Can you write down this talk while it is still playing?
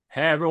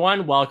Hey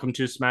everyone, welcome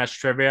to Smash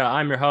Trivia.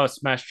 I'm your host,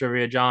 Smash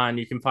Trivia John.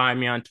 You can find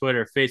me on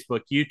Twitter,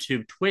 Facebook,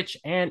 YouTube, Twitch,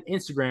 and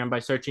Instagram by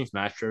searching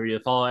Smash Trivia.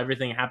 Follow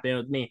everything happening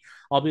with me.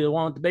 I'll be the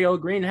one with the big old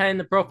green head in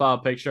the profile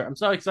picture. I'm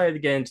so excited to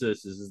get into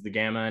this. This is the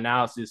Gamma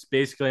Analysis.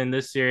 Basically, in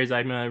this series,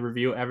 I'm going to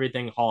review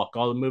everything Hulk,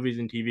 all the movies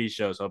and TV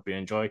shows. Hope you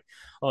enjoy.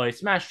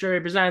 Smash Trivia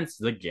presents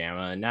the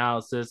Gamma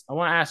Analysis. I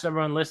want to ask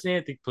everyone listening,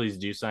 I think please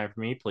do sign for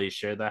me. Please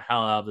share the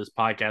hell out of this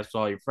podcast with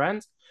all your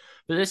friends.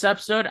 For this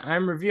episode,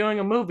 I'm reviewing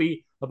a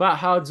movie about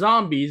how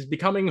zombies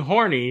becoming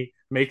horny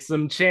makes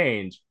them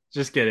change.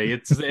 Just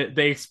kidding.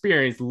 They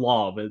experience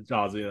love and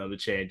causing them to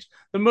change.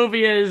 The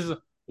movie is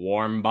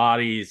Warm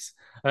Bodies.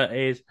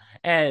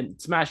 And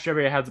Smash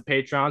Trivia has a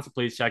Patreon, so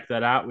please check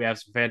that out. We have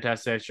some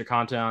fantastic extra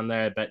content on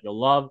there I bet you'll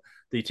love.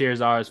 The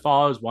tiers are as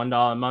follows: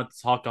 $1 a month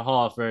is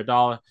Alcohol for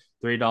 $1.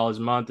 $3 a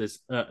month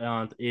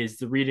is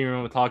the reading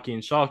room with Hockey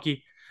and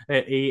Shalky,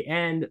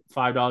 and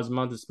 $5 a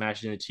month is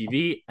smashing the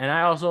TV. And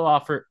I also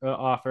offer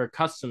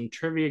custom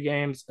trivia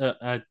games,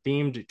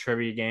 themed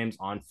trivia games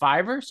on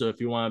Fiverr. So if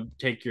you want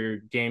to take your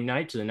game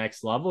night to the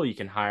next level, you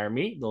can hire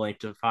me. The link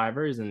to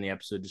Fiverr is in the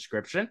episode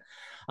description.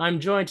 I'm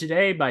joined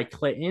today by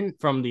Clayton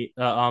from the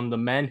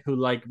Men Who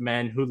Like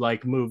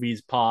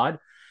Movies pod.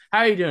 How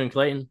are you doing,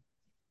 Clayton?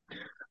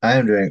 I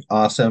am doing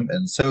awesome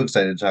and so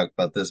excited to talk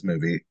about this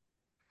movie.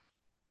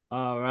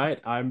 All right,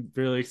 I'm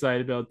really excited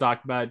to be able to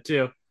talk about it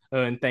too.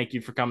 And thank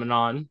you for coming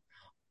on.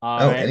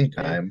 All Oh, right.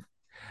 anytime.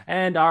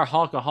 And our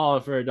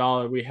Hulkaholic for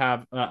 $1, we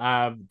have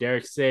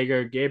Derek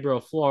Sager, Gabriel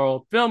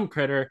Floral, Film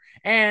Critter,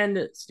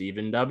 and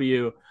Stephen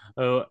W.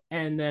 Oh,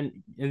 and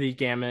then in the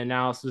Gamma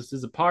Analysis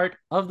is a part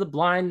of the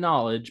Blind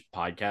Knowledge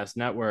Podcast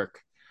Network.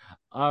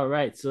 All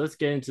right, so let's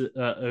get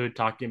into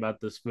talking about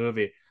this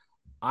movie.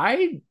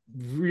 This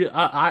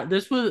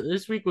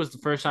week was the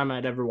first time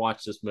I'd ever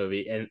watched this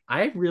movie, and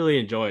I really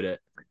enjoyed it.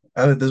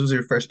 Oh, this was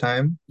your first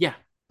time? Yeah,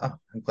 Oh,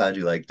 I'm glad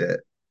you liked it.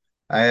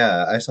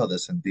 I saw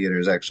this in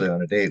theaters actually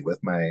on a date with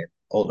my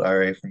old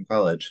RA from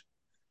college.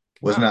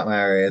 Was wow. not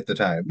my RA at the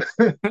time.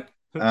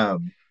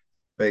 Um,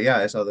 but yeah,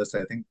 I saw this,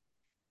 I think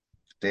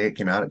the day it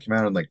came out. It came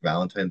out on like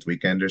Valentine's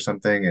weekend or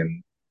something.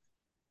 And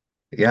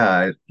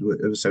yeah,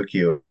 it was so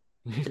cute.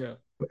 Yeah.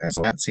 I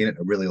haven't seen it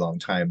in a really long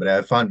time, but I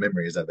have fond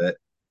memories of it.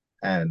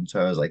 And so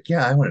I was like,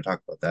 yeah, I want to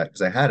talk about that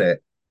because I had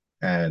it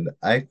and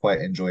I quite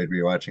enjoyed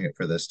rewatching it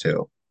for this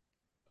too.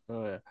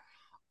 Oh, yeah.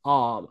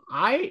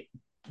 I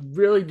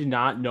really did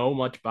not know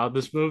much about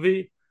this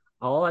movie.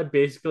 All I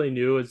basically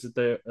knew is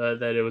that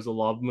it was a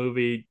love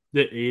movie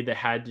that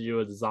had to do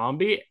with a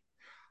zombie.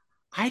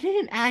 I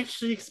didn't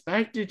actually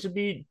expect it to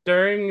be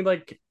during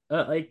like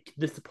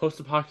this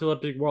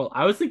post-apocalyptic world.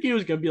 I was thinking it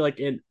was gonna be like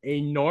in a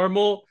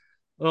normal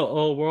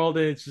world,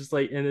 and it's just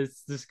like and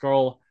it's this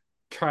girl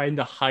trying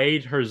to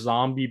hide her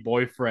zombie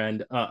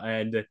boyfriend,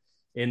 and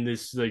in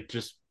this like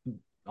just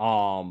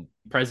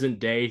present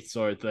day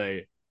sort of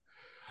thing.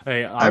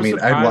 Hey, I I was mean,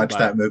 I'd surprised watch by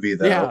that it. movie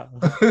though. Yeah,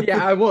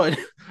 yeah, I would.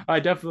 I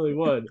definitely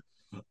would.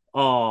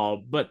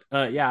 Oh, but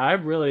yeah, I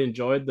really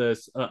enjoyed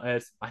this.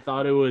 As I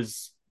thought it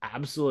was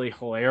absolutely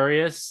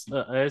hilarious,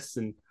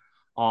 and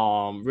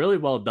really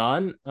well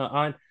done.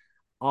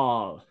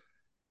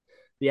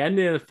 The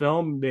ending of the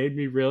film made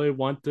me really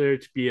want there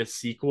to be a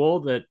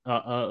sequel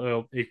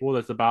equal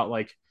that's about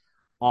like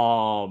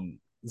um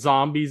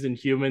zombies and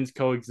humans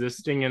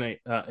coexisting in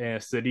a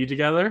city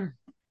together.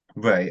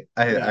 Right.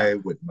 Yeah, I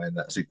wouldn't mind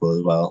that sequel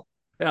as well.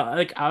 yeah.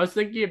 Like I was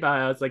thinking about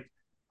it, I was like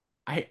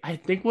I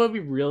think what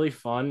would be really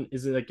fun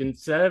is like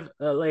instead of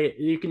like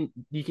you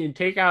can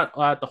take out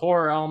the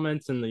horror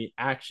elements and the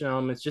action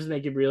elements, just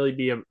make it really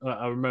be a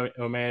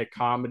romantic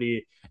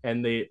comedy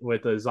and the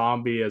with a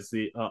zombie as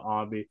the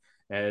zombie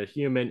and a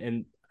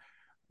human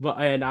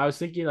and I was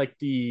thinking like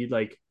the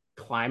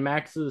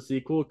climax of the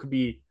sequel could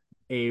be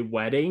a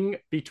wedding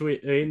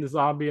between the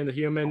zombie and the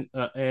human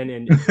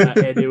and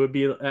it would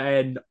be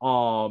and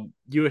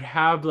you would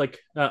have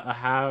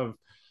have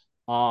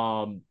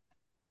um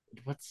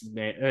what's his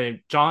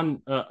name?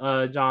 John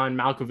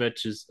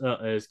Malkovich is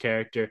his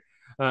character.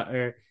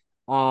 Even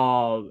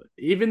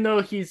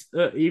though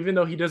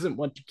he doesn't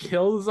want to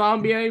kill the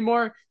zombie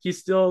anymore, he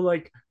still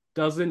like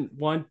doesn't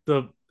like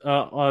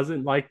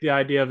the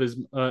idea of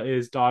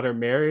his daughter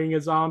marrying a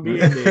zombie,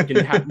 and they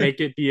can make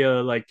it be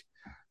a like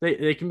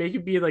they can make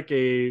it be like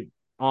a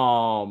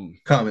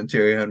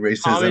Commentary on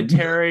racism.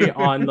 commentary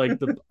on like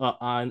the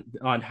on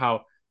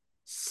how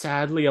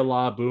sadly a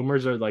lot of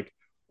boomers are like,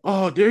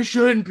 oh, there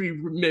shouldn't be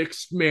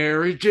mixed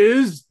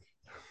marriages.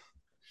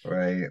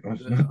 Right.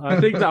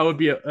 I think that would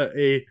be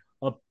a,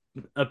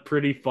 a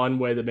pretty fun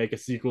way to make a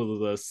sequel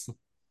to this.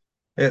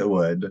 It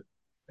would.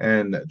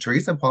 And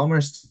Teresa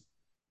Palmer still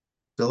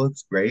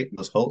looks great.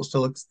 This Holt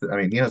still looks, I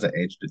mean, he hasn't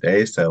aged a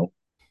day, so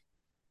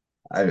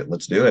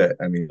let's do it.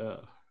 I mean, Uh,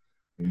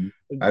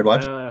 I'd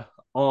watch it. uh,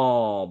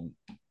 um,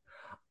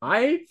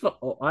 I've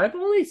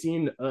only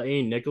seen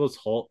a Nicholas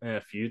Holt in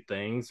a few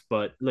things,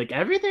 but like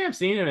everything I've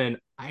seen him in,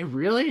 I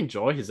really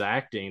enjoy his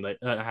acting.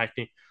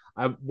 Acting.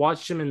 I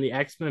watched him in the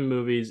X-Men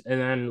movies, and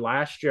then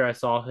last year I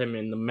saw him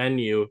in The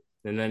Menu,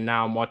 and then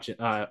now I'm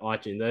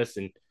watching this,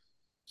 and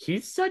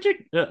he's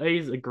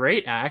a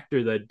great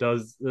actor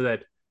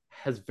that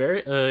has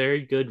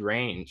very good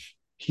range.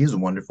 He's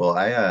wonderful.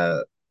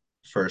 I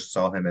first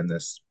saw him in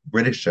this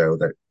British show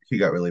that he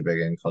got really big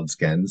in called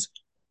Skins,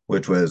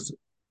 which was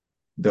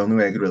the only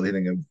way I could really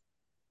think of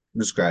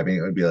describing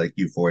it would be like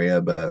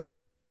Euphoria, but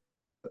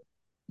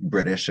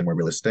British and more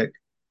realistic.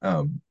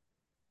 Um,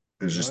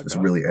 it was just this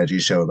Okay. really edgy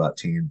show about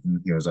teens,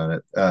 and he was on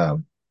it.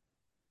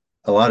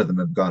 A lot of them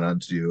have gone on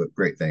to do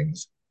great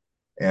things,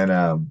 and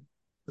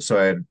so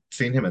I had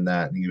seen him in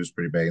that, and he was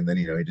pretty big. And then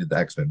he did the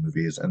X-Men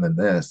movies, and then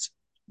this.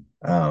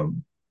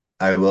 Um,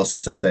 I will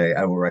say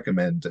I will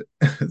recommend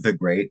The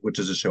Great, which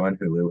is a show on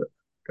Hulu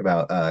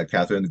about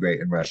Catherine the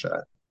Great in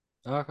Russia,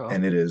 Okay.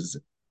 and it is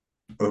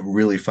a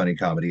really funny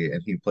comedy.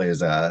 And he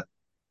plays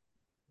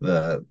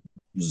the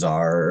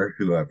czar or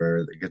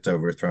whoever that gets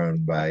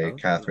overthrown by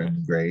Okay. Catherine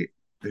the Great,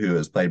 who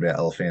is played by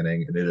Elle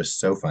Fanning, and it is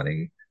so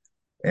funny.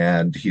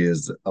 And he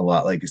is a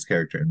lot like his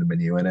character in the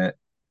menu in it.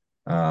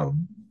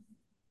 Um,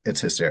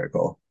 it's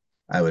hysterical.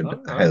 I would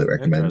highly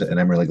recommend it, Interesting. and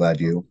I'm really glad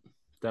I'll you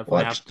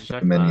definitely have watched to the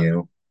check that.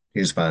 menu.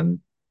 He's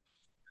fun.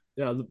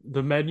 Yeah,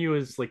 the menu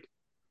is like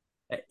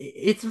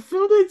it's a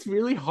film that's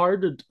really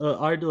hard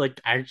to like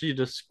actually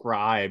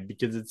describe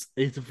because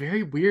it's a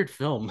very weird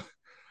film,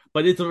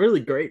 but it's a really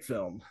great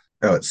film.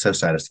 Oh, it's so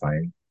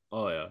satisfying.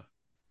 Oh yeah.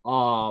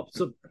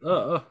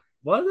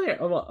 What are they?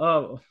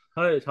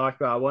 How did I talk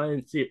about? I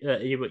wanted to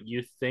see what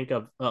you think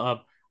of. I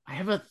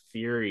have a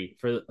theory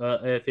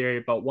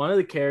about one of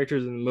the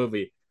characters in the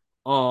movie.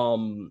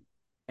 Um,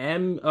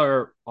 M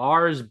or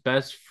R's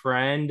best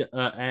friend,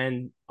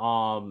 and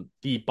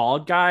the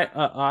bald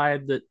guy,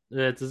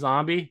 that's a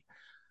zombie.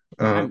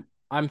 Uh,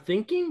 I'm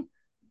thinking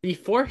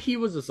before he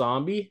was a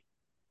zombie.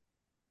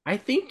 I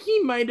think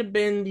he might have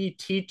been the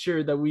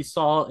teacher that we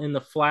saw in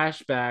the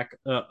flashback,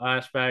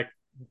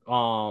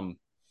 um,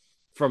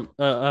 from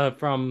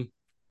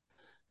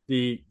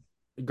the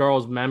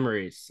girl's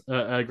memories,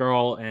 a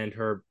girl and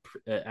her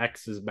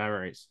ex's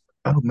memories.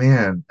 oh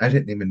man, I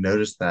didn't even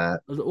notice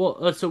that.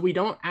 Well, so we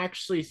don't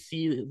actually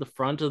see the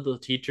front of the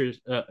teacher.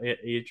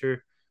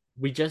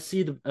 We just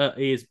see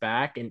his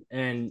back,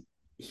 and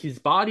his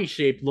body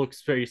shape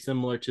looks very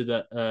similar to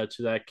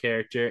that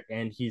character,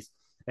 and he's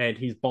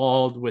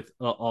bald with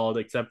all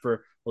except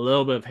for a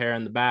little bit of hair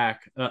in the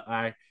back.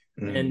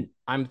 Mm. And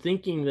I'm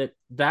thinking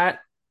that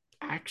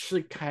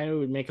actually kind of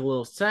would make a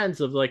little sense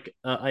of like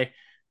I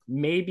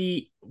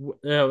maybe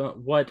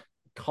what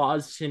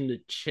caused him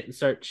to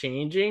start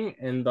changing,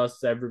 and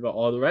thus everybody,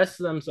 all the rest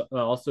of them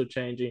also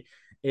changing,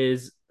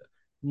 is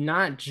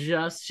not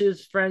just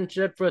his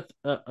friendship with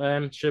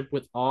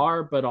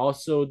R, but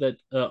also that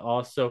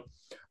also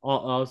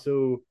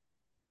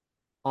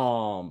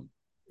um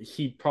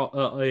he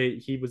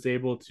was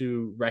able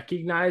to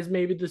recognize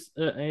maybe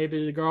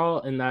the girl,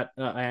 and that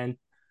and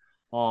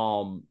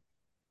um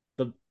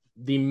the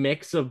the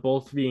mix of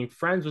both being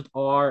friends with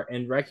R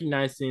and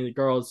recognizing the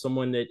girl as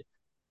someone that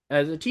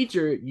as a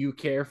teacher you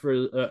care for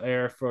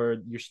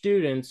your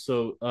students,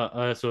 so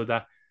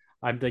that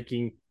I'm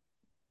thinking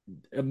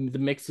the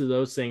mix of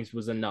those things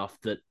was enough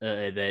that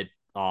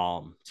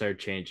started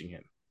changing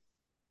him.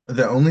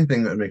 The only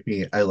thing that would make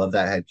me, I love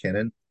that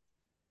headcanon,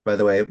 by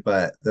the way,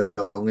 but the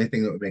only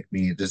thing that would make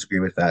me disagree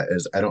with that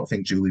is I don't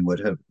think Julie would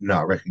have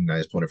not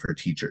recognized one of her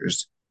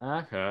teachers.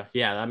 Okay,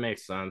 yeah, that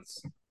makes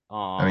sense.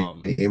 I mean,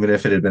 um even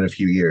if it had been a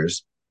few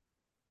years,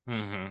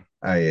 mhm.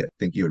 I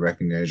think you would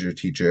recognize your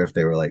teacher if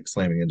they were like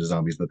slamming into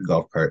zombies with a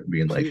golf cart and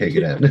being like, hey,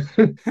 get Yeah.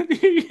 in.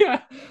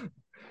 Yeah.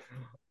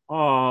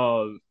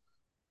 um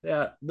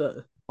yeah,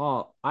 the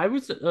I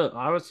was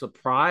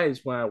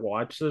surprised when I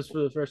watched this for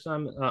the first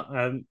time,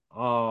 and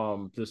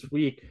this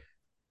week.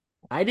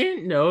 I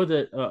didn't know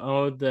that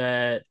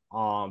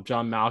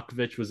John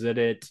Malkovich was in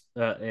it,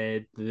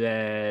 and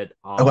that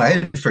Oh, I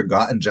had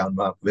forgotten John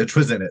Malkovich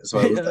was in it. So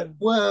I was like,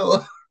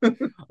 whoa.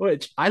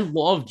 which I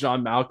love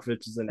John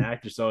Malkovich as an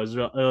actor, so I was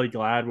really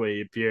glad when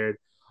he appeared.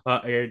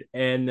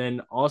 And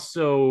then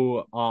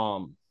also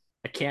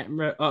I can't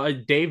remember,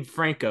 Dave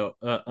Franco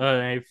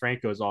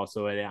is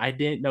also in it. I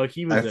didn't know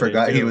he I was in it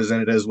forgot he too. was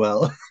in it as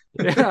well.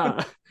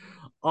 Yeah.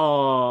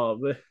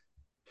 Um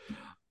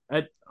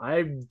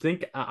I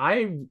think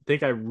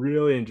I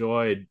really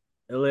enjoyed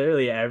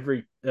literally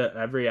every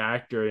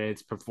actor in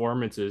its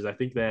performances. I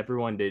think that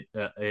everyone did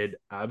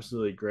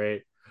absolutely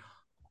great.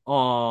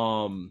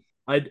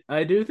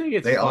 I do think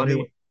it's They all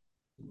knew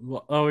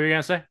funny. Oh, you're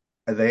gonna say?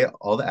 they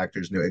all the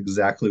actors knew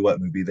exactly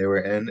what movie they were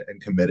in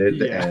and committed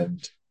Yeah,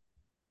 and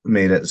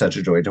made it such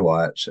a joy to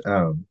watch.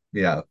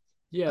 Yeah,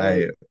 yeah.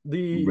 I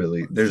The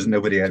really there's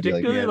nobody I'd be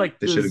like, particularly man, like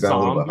they the should have gone a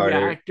little bit zombie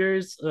harder.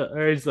 actors,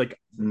 or it's like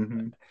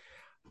Hmm.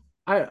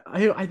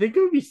 I think it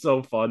would be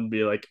so fun to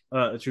be like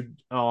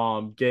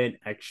to get an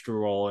extra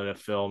role in a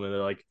film, and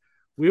they're like,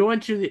 we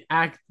want you to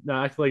act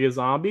like a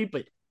zombie,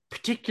 but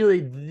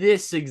particularly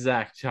this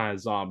exact kind of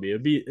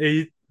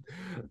zombie.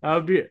 That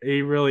would be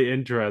a really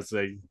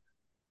interesting.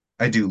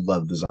 I do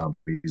love the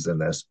zombies in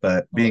this,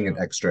 but Oh being an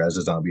yeah. extra as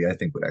a zombie, I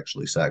think would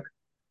actually suck.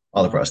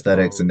 all the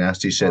prosthetics and Oh,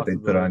 nasty shit they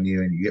put possibly. on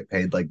you, and you get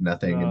paid like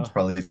nothing, and Uh, it's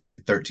probably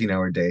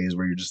 13-hour days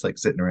where you're just like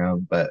sitting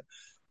around. But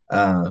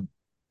uh,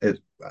 it,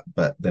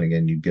 but then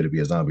again, you get to be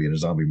a zombie in a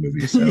zombie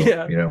movie, so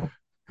yeah.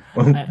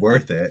 I,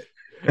 worth it.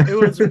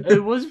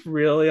 it was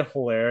really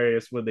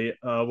hilarious when they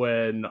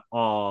when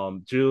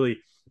Julie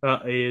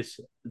is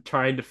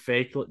trying to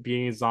fake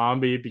being a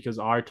zombie because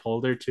R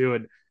told her to,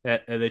 and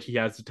then he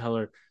has to tell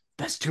her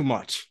that's too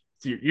much.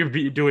 You're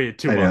doing it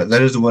too I know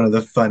that much. is one of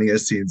the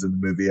funniest scenes in the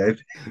movie. I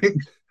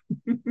think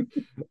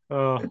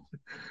Uh,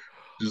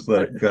 just I,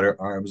 like got her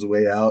arms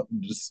way out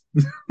and just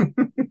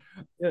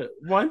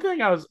one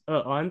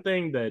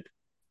thing that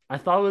I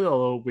thought was a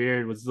little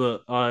weird was the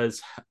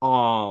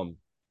um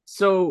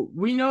so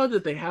we know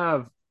that they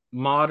have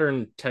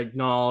modern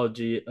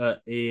technology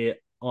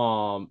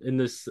in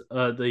this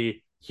the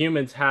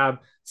humans have,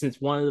 since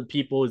one of the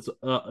people is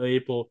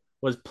able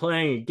was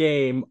playing a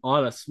game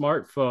on a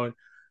smartphone,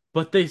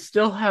 but they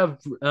still have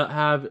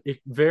a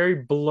very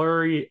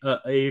blurry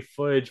a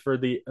footage for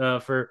the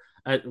for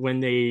when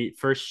they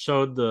first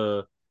showed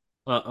the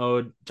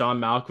John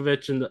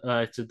Malkovich in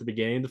it's at the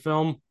beginning of the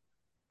film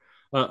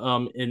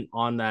in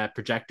on that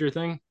projector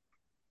thing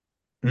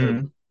or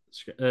Mhm.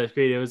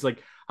 screen. It was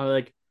like I was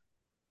like,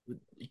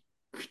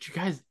 could you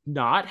guys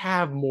not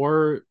have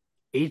more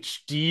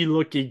HD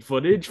looking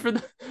footage for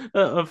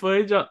the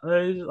footage?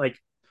 Like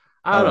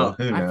I don't Oh, know.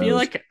 who I feel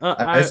knows? like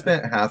I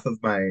spent half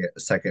of my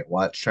second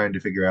watch trying to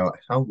figure out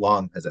how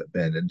long has it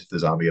been into the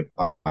zombie yeah.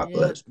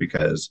 apocalypse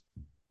because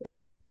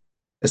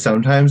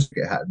sometimes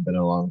it hadn't been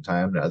a long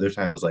time, and other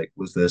times like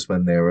was this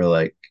when they were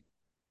like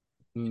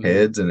Mm-hmm.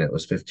 kids and it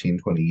was 15,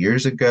 20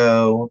 years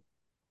ago?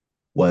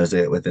 Was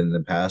it within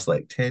the past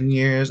like 10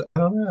 years? I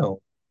don't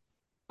know.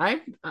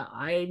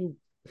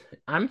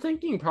 I'm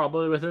thinking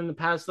probably within the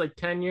past like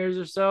 10 years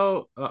or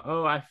so.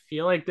 I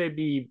feel like they'd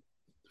be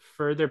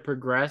further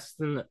progressed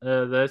than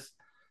this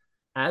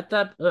at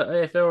that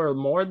if it were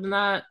more than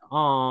that.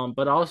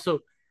 But also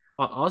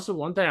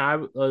one thing I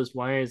was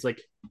wondering is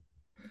like,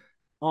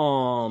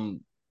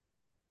 um,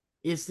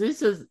 is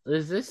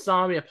this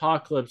zombie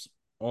apocalypse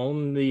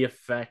only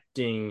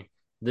affecting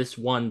this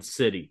one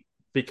city?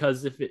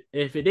 Because if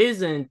it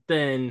isn't,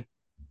 then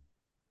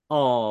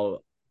oh,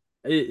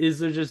 is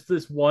there just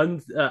this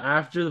one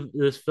after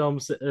this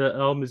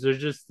is there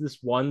just this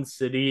one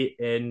city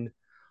in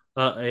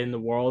the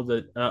world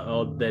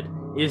that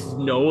is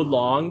no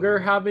longer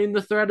having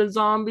the threat of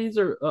zombies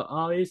or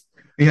zombies?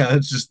 Yeah,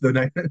 it's just the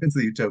night. It's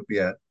the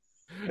utopia.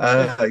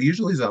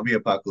 Usually zombie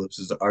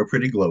apocalypses are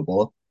pretty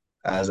global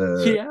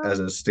Yeah, as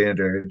a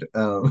standard.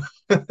 Uh,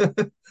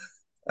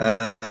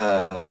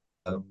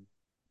 um,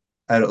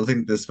 I don't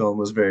think this film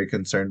was very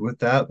concerned with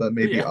that, but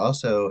maybe yeah.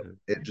 also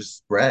it just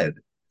spread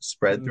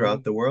throughout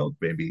Mhm. the world,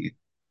 maybe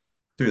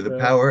through the Yeah.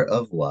 power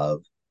of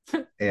love,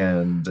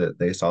 and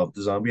they solved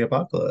the zombie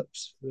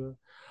apocalypse. Yeah.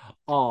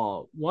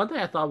 Oh, one thing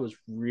I thought was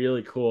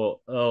really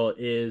cool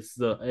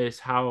is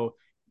how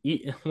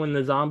when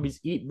the zombies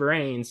eat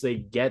brains, they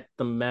get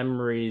the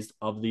memories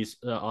of these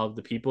of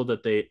the people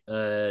that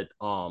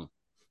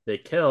they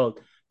killed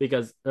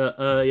because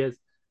yes,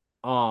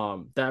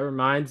 that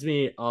reminds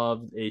me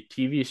of a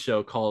TV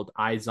show called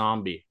I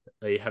Zombie.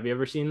 Have you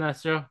ever seen that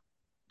show?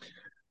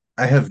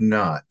 I have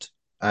not.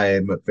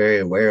 I'm very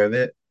aware of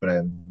it, but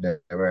I've never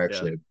Yeah.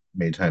 actually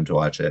made time to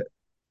watch it.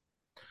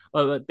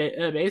 But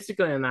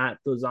basically, in that,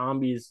 the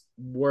zombies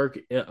work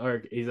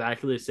are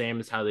exactly the same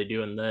as how they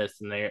do in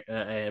this,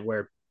 and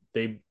where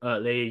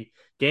they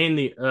gain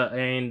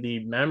the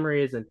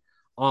memories,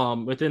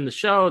 and within the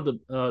show,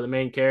 the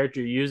main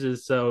character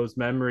uses those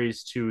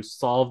memories to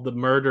solve the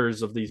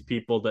murders of these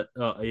people that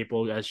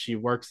April, as she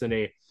works in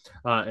a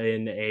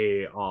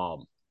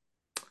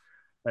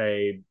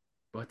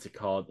what's it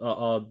called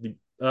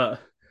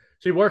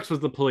she works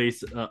with the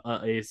police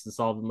to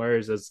solve the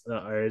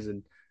murders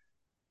and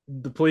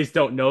the police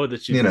don't know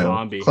that she's You a know,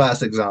 zombie.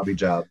 classic zombie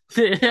job.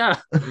 Yeah,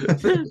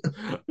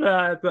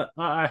 I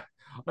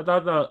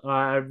thought that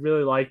I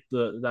really liked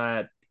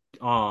that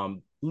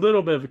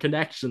little bit of a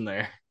connection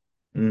there.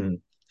 Mm,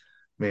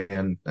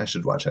 man, I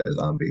should watch that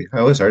zombie. I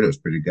always heard it was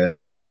pretty good.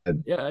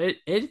 Yeah,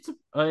 it's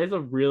a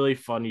really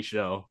funny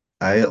show.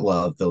 I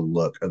love the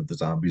look of the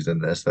zombies in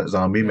this. That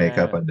zombie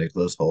makeup Yeah. on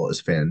Nicholas Hoult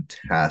is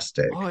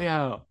fantastic. Oh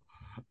yeah.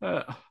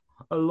 Uh,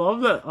 I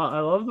love that. I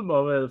love the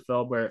moment of the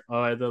film where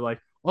they're like,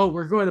 "Oh,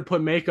 we're going to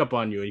put makeup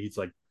on you," and he's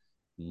like,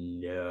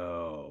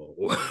 "No."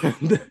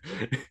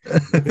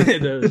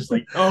 And they're just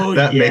like, "Oh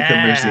That makeup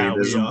yeah,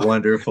 scene is we are."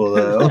 wonderful,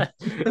 though.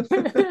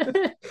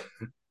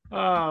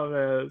 Oh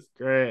man, it's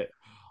great.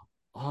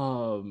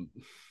 Um,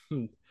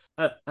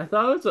 I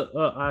thought it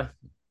was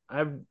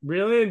I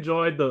really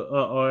enjoyed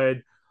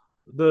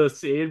the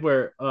scene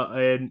where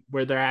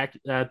they're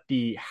at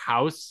the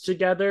house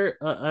together.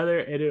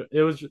 And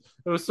it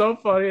was so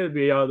funny to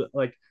be on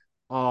like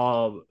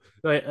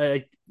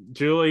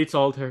Julie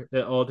told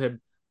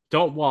him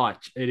don't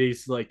watch, and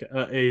he's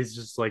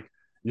just like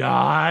no,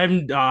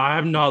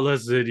 I'm not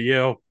listening to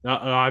you.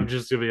 I'm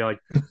just gonna be like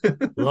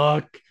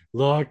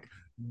look,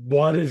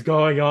 what is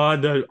going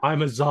on?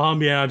 I'm a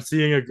zombie and I'm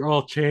seeing a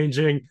girl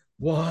changing.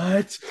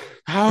 What?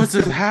 How is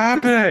this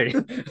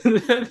happening?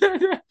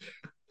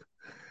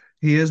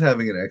 He is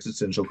having an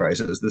existential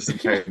crisis this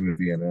entire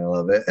movie, and I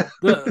love it.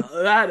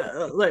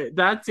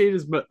 That scene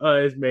is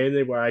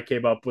mainly where I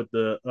came up with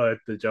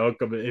the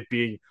joke of it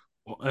being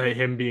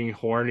him being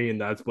horny, and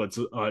that's what's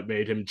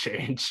made him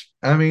change.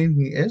 I mean,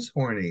 he is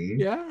horny.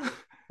 Yeah.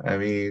 I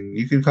mean,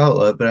 you could call it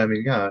love, but I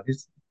mean, yeah,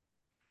 he's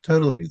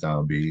totally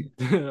zombie.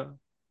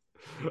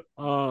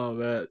 Oh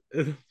man,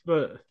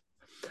 but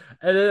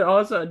and then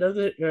also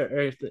another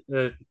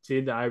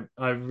scene that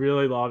I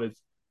really love is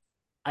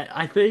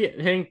I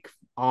think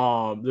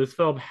this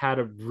film had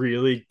a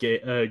really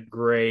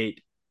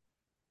great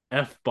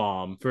f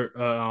bomb for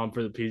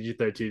the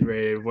PG-13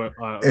 rating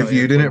If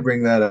you didn't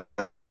bring that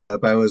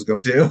up, I was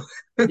going to.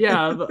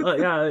 yeah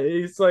yeah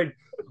he's like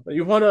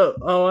you want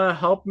to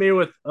help me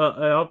with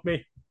help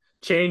me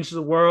change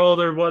the world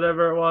or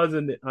whatever it was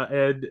and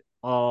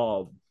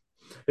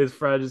his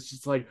friend is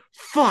just like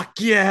fuck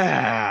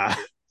yeah.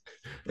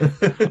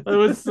 It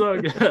was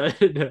so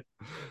good.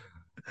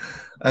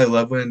 I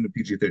love when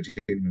PG-13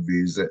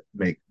 movies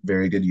make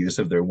very good use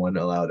of their one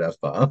allowed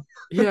F-bomb.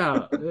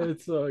 Yeah,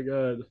 it's so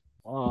good.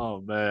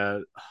 Oh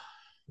man,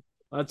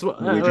 that's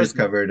what We just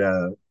covered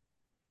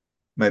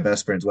my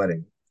best friend's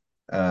wedding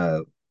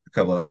a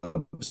couple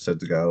of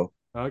episodes ago,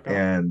 okay.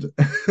 and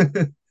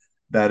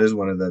that is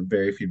one of the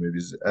very few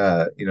movies.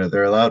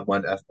 They're allowed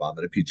one F-bomb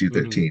at a Hmm.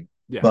 PG-13,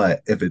 Yeah,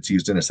 but if it's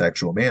used in a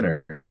sexual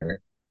manner,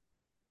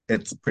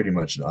 it's pretty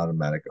much an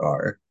automatic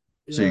R.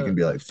 So you yeah. can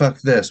be like, fuck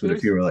this, but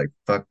if you There's were like,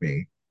 fuck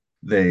me,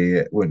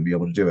 they wouldn't be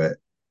able to do it.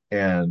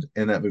 And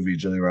in that movie,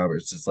 Julia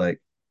Roberts is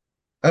like,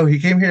 oh, he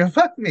came here to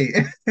fuck me.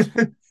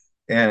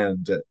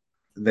 And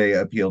they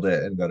appealed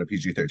it and got a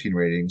PG-13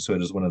 rating. So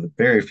it is one of the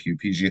very few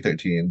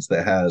PG-13s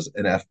that has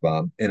an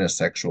F-bomb in a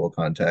sexual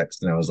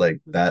context. And I was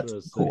like, that's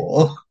interesting.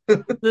 cool.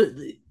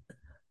 The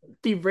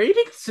the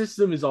rating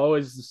system is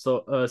always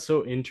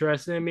so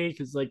interesting to me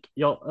because like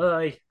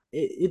like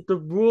the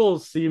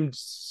rules seemed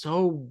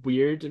so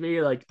weird to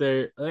me. Like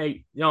they're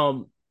like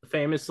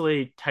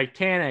famously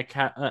Titanic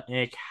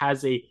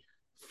has a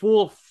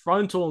full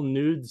frontal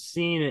nude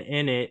scene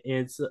in it.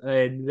 It's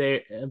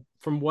they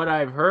from what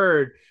I've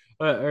heard,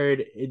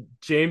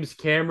 James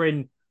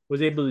Cameron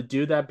was able to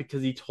do that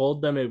because he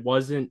told them it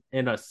wasn't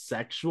in a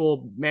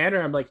sexual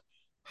manner. I'm like,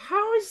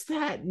 how is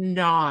that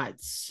not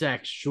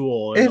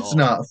sexual at It's all?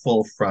 not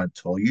full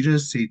frontal. You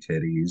just see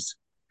titties.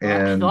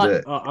 I And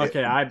thought,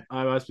 okay, I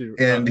must be,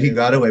 and he it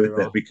got must away be with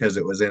it wrong. because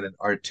it was in an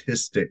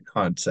artistic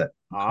concept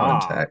Ah.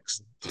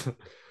 context.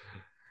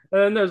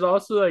 And there's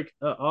also like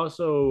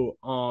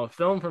a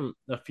film from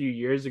a few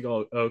years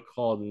ago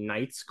called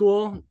Night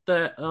School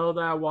that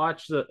I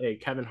watched a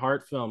Kevin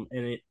Hart film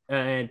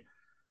and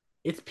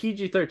it's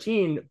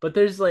PG-13 but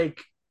there's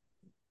like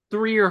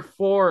three or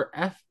four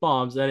f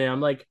bombs in it.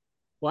 I'm like,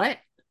 what?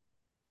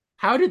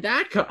 How did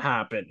that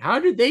happen? How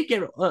did they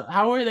get?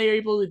 How are they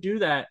able to do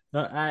that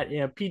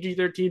at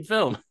PG-13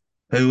 film?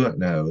 Who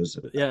knows?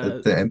 Yeah,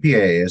 The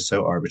MPA is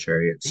so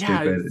arbitrary. It's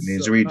yeah. stupid. It It's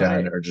needs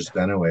redone I or just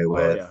done away oh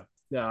with. yeah,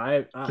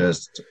 yeah.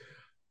 Just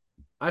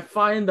I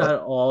find uh, that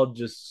all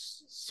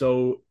just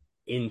so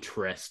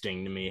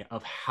interesting to me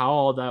of how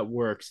all that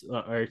works.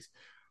 Or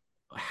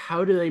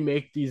how do they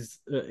make these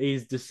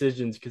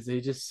decisions? Because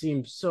they just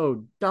seem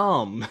so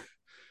dumb.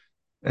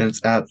 and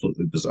it's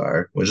absolutely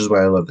bizarre, which is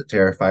why I love that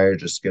Terrifier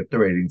just skipped the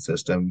rating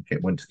system,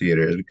 went to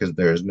theaters because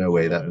there is no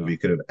way that Oh movie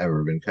could have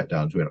ever been cut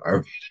down to an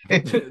R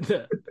rating.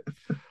 yeah.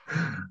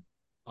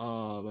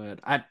 Oh man,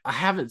 I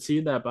haven't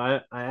seen that,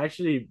 but I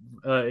actually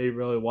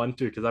really want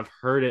to because I've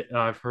heard it.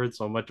 I've heard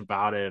so much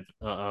about it.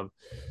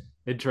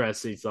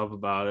 Interesting stuff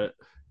about it.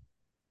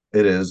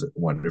 It is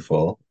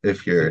wonderful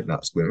if you're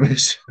not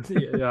squeamish.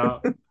 Yeah.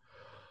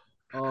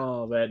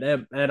 Oh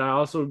man, and I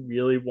also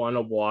really want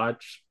to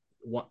watch.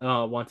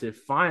 Once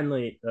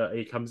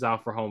it comes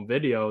out for home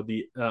video,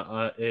 the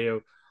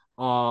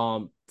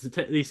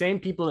same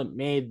people that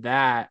made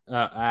that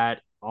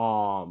at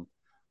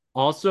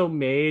also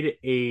made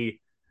a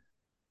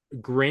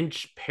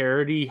Grinch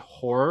parody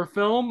horror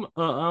film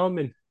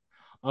and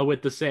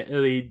with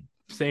the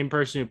same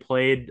person who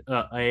played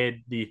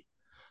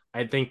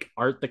I think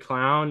Art the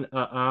Clown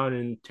out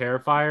in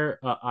Terrifier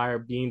are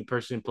being the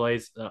person who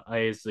plays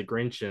as the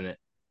Grinch in it.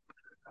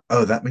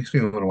 Oh, that makes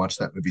me want to watch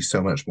that movie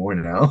so much more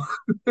now.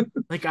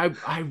 Like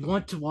I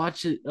want to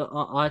watch it.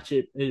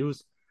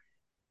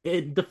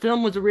 The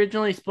film was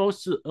originally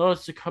supposed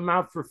to come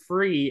out for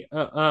free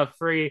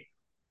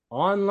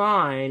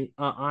online.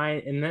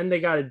 And then they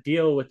got a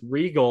deal with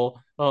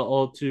Regal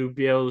to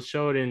be able to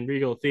show it in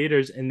Regal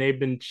theaters, and they've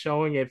been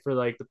showing it for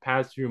like the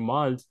past few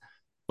months.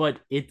 But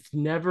it's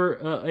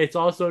never. It's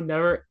also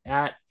never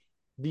at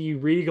the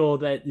Regal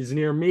that is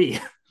near me.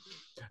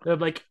 I'm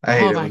like, I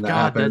hate oh it my when that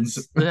god, happens.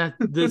 that's that.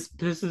 This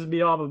pisses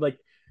me off. I'm like,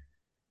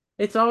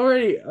 it's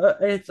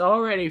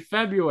already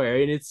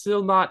February and it's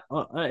still not.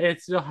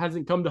 It still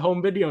hasn't come to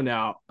home video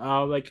now.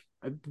 Like,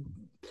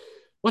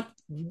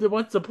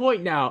 what's the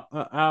point now?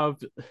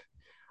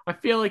 I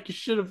feel like you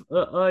should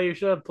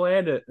have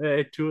planned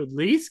it to at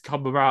least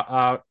come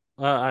about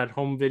at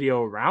home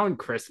video around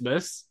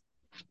Christmas.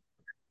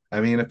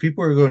 I mean, if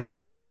people are going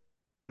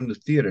to the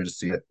theater to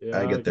see it,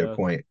 I Yeah, I get their guess.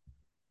 point.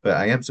 But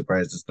I am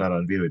surprised it's not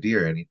on VOD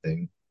or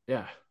anything.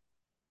 Yeah.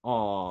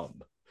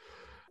 Um.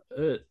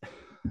 uh,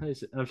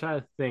 I'm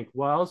trying to think.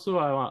 What else do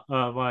I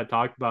want to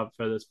talk about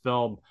for this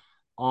film?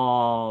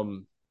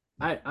 Um.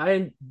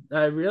 I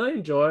really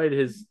enjoyed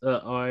his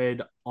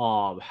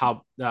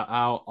how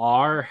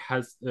R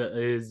has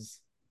is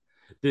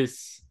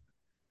this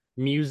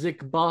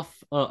music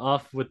buff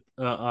off with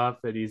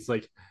off and he's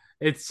like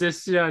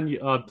insisting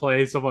on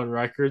playing some on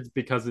records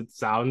because it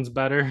sounds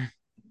better.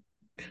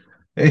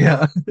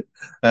 Yeah,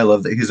 I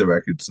love that he's a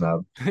record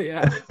snob.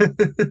 Yeah.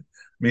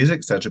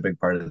 Music's such a big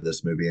part of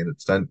this movie, and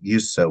it's done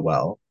used so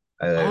well.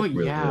 I Oh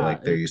really yeah.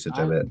 like their usage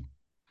of it.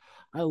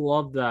 I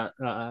love that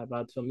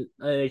about some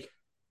like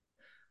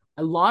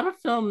a lot of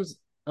films.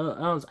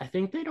 I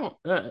think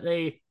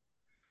they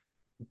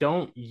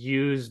don't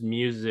use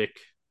music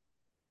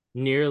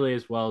nearly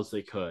as well as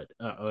they could.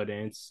 And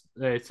it's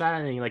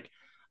saddening. Like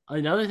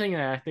another thing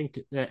that I think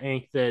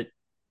that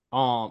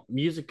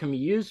music can be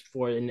used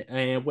for in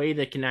a way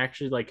that can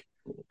actually like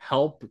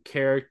help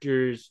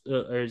characters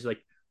or is like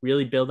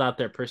really build out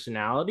their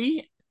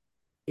personality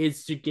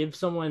is to give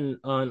someone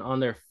on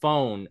their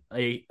phone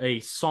a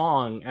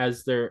song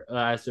as their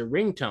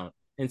ringtone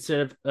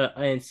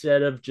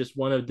instead of just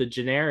one of the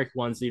generic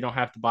ones that you don't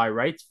have to buy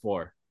rights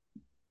for.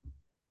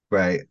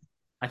 Right.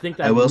 I think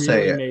I that will really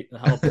say,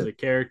 helps the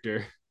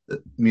character.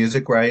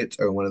 music rights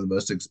are one of the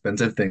most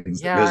expensive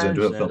things that Yeah, goes I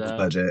into a understand film's that.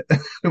 budget,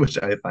 which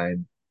I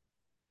find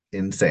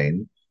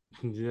insane.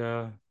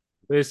 Yeah,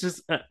 it's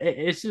just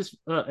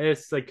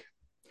it's like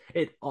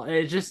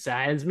it just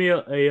saddens me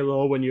a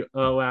little when you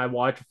when I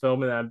watch a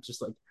film and I'm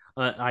just like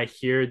I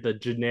hear the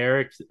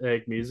generic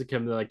like music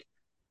and they're like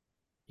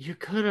you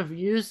could have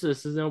used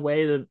this in a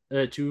way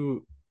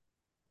to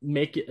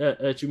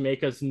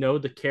make us know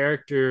the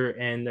character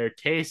and their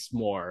tastes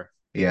more.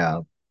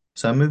 Yeah.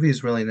 Some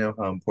movies really know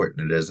how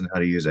important it is and how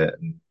to use it,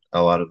 and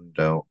a lot of them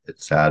don't.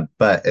 It's sad,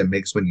 but it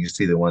makes when you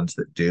see the ones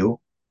that do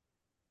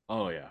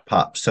Oh yeah,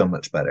 pop so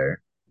much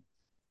better.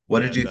 What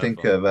yeah, did you think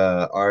definitely. of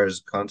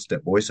R's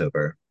constant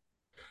voiceover?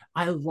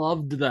 I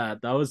loved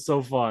that. That was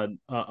so fun.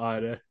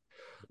 I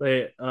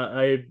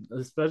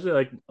especially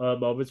like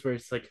moments where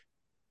it's like,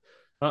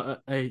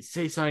 I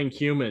say something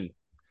human,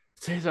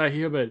 say something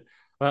human,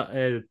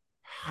 and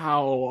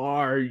how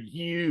are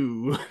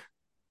you?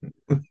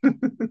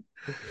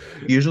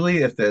 Usually,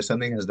 if there's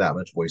something has that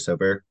much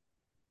voiceover,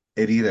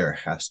 it either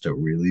has to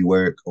really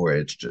work or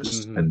it's just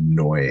Mm-hmm.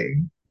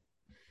 annoying.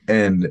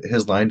 And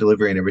his line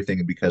delivery and everything,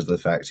 and because of the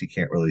fact he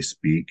can't really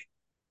speak,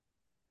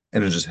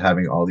 and is just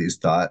having all these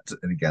thoughts,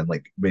 and again,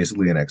 like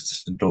basically an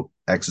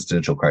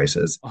existential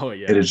crisis. Oh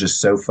It yeah. is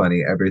just so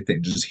funny.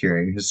 Everything, just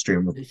hearing his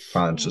stream of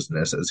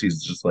consciousness as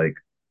he's just like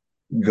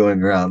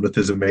going around with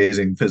his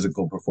amazing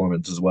physical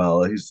performance as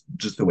well. He's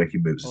just the way he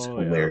moves is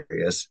Oh yeah.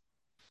 hilarious.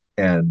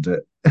 And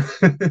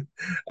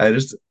I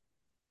just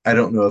I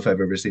don't know if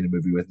I've ever seen a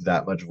movie with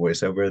that much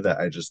voiceover that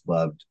I just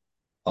loved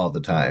all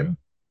the Oh yeah. time.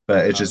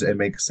 But it just Uh, it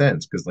makes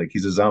sense because like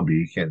he's a zombie,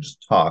 you can't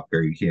just talk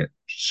or you can't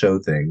show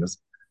things.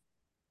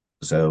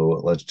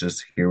 So let's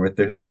just hear what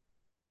they're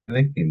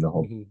thinking the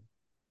whole. mhm.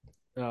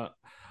 uh,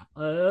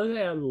 Another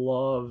thing I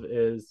love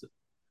is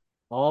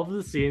all of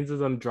the scenes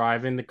as I'm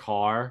driving the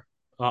car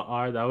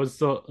are that was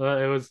so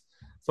it was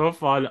so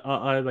fun.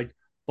 Like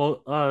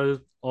both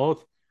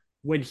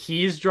when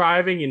he's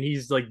driving and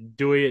he's like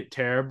doing it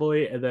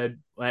terribly, and then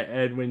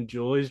and when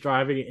Julie's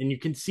driving, and you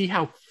can see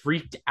how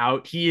freaked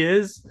out he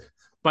is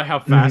by how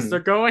fast they're Mhm.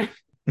 going.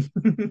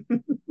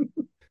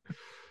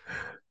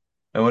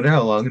 I wonder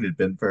how long it had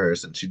been for her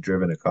since she'd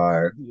driven a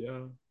car.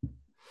 Yeah.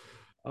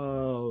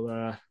 Oh,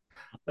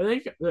 I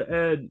think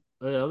and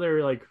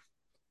another like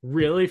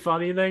really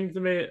funny thing to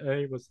me, I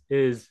think was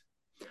is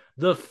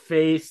the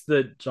face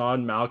that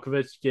John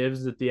Malkovich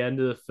gives at the end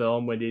of the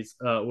film when he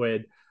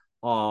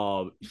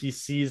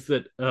sees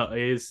that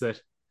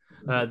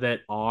that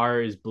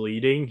R is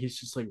bleeding. He's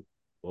just like,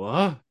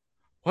 what?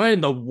 What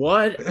in the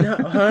what? No,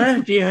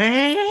 huh?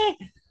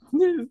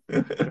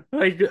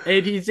 Like,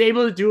 and he's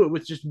able to do it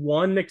with just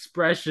one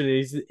expression.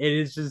 And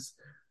it's just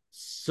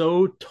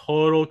such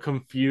total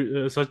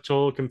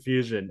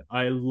confusion.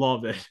 I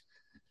love it.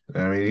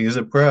 I mean, he's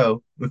a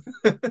pro.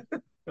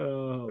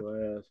 Oh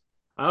man.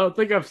 I don't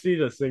think I've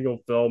seen a single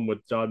film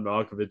with John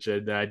Malkovich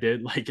in that I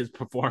didn't like his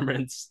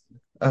performance.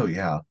 Oh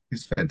yeah,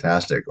 he's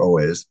fantastic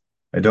always.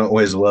 I don't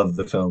always love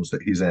the films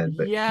that he's in,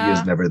 but he is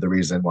Yeah, never the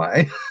reason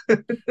why.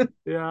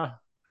 yeah.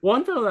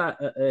 One film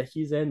that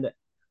he's in that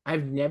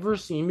I've never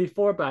seen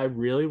before, but I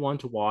really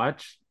want to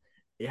watch.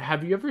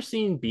 Have you ever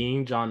seen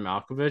Being John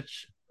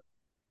Malkovich?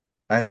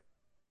 I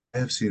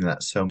have seen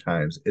that so many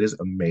times. It is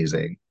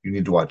amazing. You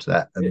need to watch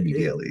that It,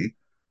 immediately.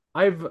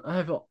 I've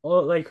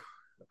like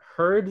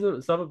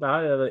heard stuff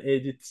about it.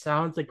 It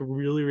sounds like a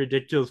really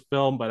ridiculous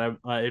film, but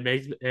it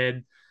makes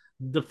and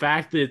the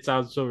fact that it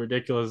sounds so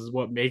ridiculous is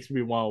what makes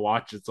me want to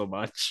watch it so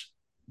much.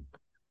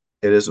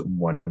 It is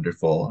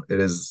wonderful. It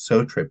is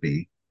so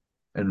trippy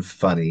and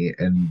funny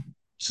and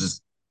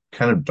just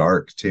kind of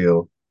dark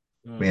too.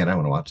 Man, I Uh,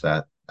 want to watch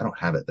that. I don't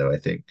have it though, I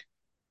think.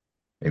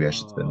 Maybe I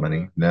should spend oh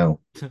money. No,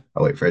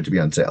 I'll wait for it to be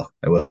on sale.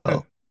 I will.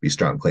 Be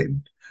strong,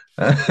 Clayton.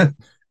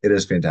 It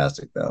is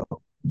fantastic though.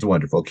 It's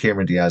wonderful.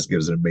 Cameron Diaz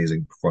gives an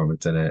amazing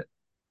performance in it.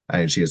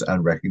 And she is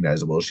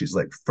unrecognizable. She's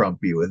like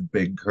frumpy with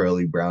big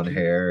curly brown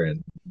hair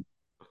and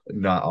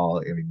not all,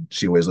 I mean,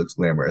 she always looks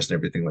glamorous and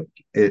everything. Like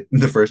it,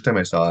 the first time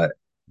I saw it,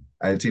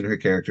 I had seen her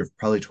character for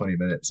probably 20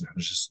 minutes and I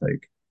was just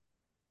like,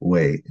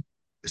 wait,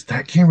 is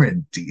that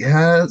Cameron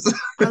Diaz?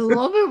 I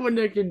love it when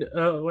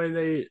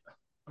they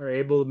are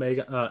able to make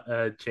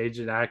a change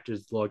in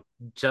actors look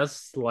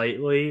just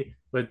slightly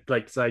with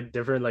like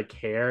different like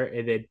hair,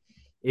 and then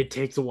it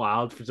takes a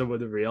while for someone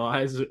to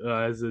realize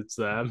as it's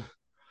them.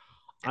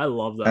 I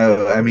love that when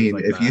Oh, I movies mean,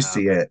 like if that you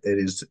see happen. it, it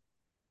is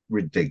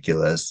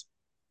ridiculous.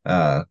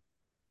 Uh,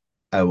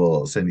 I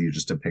will send you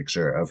just a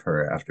picture of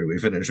her after we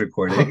finish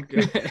recording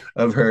Okay.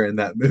 of her in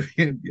that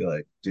movie and be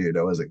like, dude,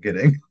 I wasn't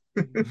kidding.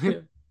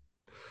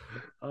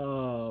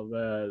 Oh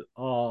man.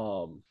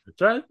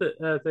 Trying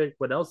to think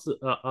what else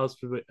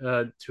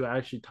to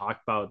actually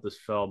talk about with this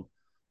film.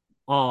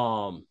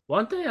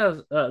 One thing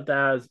that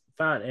I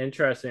found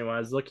interesting when I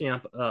was looking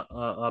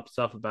up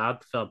stuff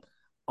about the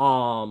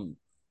film,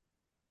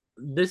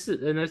 this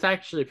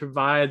actually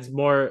provides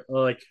more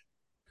like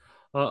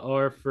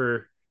or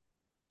for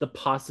the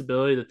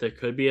possibility that there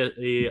could be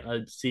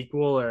a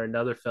sequel or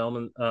another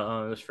film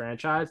on this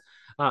franchise.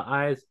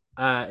 I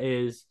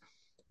is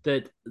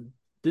that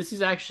this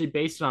is actually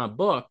based on a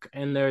book,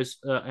 and there's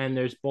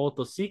both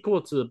a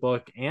sequel to the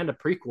book and a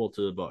prequel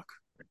to the book.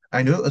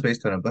 I knew it was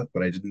based on a book,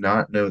 but I did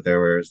not know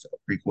there was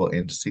a prequel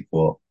and a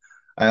sequel.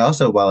 I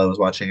also, while I was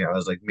watching it, I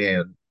was like,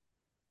 man,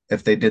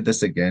 if they did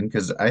this again,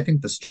 because I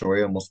think the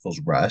story almost feels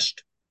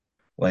rushed,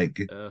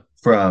 like Uh,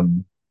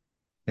 from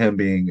him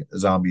being a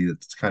zombie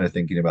that's kind of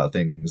thinking about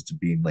things to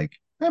being like,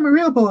 I'm a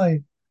real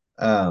boy.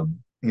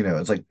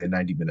 It's like a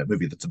 90-minute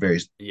movie that's a very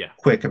yeah.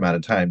 quick amount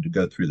of time to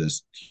go through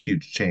this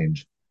huge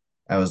change.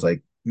 I was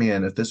like,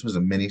 man, if this was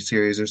a mini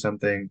series or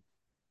something,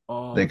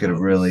 Oh, they could that have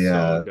would be really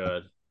so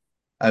good.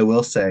 I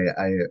will say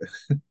I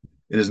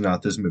it is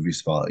not this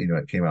movie's fault.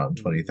 It came out in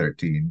Mhm.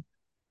 2013,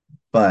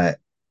 but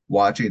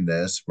watching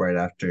this right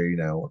after,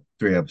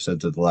 three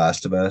episodes of The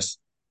Last of Us,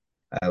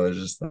 I was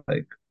just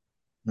like,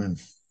 "Hmm,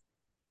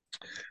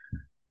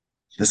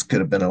 this could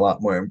have been a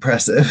lot more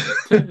impressive."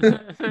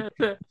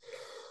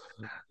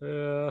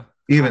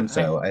 Even I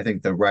so, I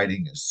think the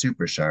writing is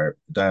super sharp.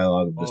 The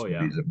dialogue of oh this movie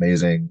yeah. is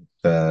amazing.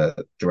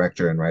 The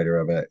director and writer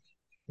of it,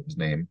 his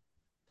name,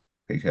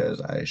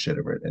 because I should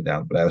have written it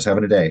down, but I was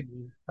having a day.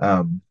 Mhm.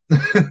 Um,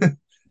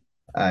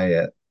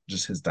 I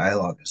just his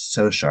dialogue is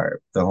so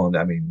sharp.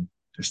 I mean,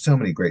 there's so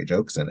many great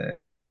jokes in it,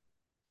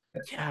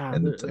 Yeah,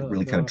 and it's like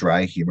really kind of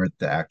dry humor that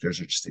the actors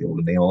are just able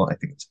to nail. I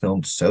think it's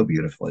filmed so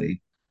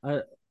beautifully. uh,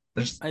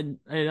 There's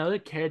another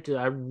character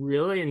I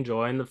really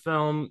enjoy in the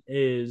film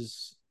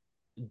is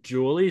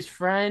Julie's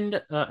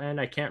friend, and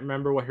I can't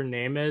remember what her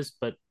name is,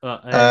 but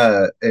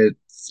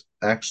it's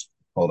actually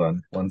hold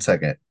on one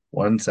second.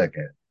 One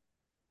second.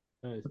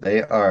 uh,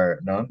 They are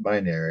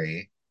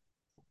non-binary.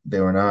 They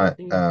were I not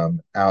think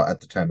out at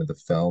the time of the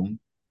film.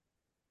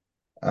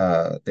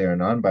 They are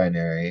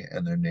non-binary,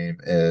 and their name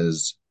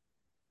is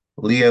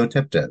Leo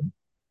Tipton,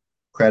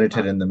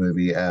 credited uh, in the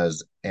movie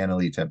as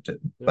Annalie Tipton,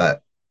 yeah,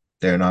 but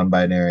they're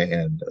non-binary,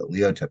 and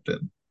Leo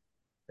Tipton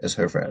is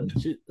her friend.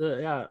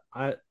 yeah,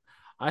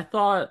 I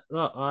thought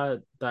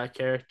that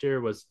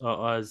character was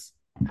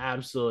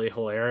absolutely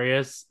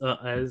hilarious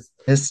as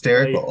like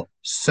Hysterical,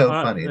 so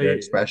funny. Their it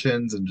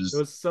expressions and just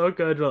was so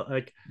good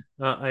like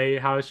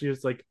how she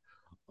was like,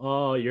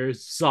 oh, your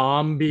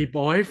zombie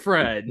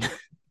boyfriend.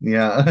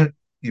 yeah,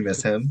 you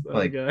miss him. So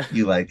Like good.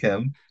 you like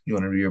him. You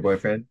want to be your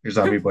boyfriend, your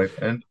zombie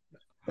boyfriend.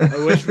 I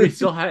wish we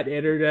still had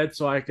internet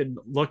so I could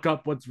look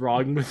up what's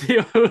wrong with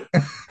you.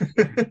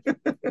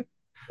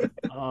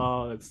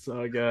 Oh, it's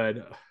so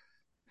good.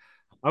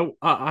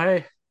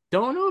 I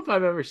don't know if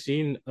I've ever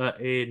seen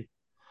a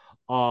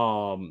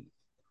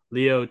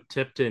Leo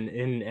Tipton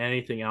in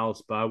anything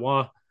else, but I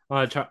want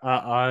to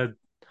try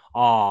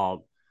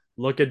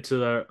look into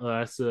the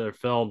rest of their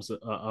films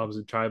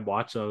and try and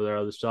watch some of their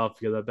other stuff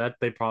because I bet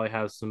they probably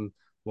have some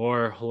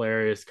more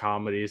hilarious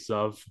comedies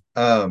of.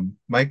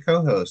 My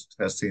co-host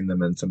has seen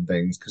them in some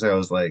things because I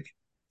was like,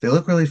 they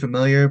look really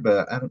familiar,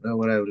 but I don't know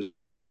what I would have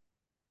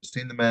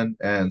seen them in.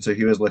 And so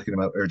he was looking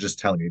them up or just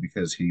telling me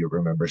because he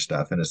remembers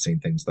stuff and has seen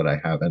things that I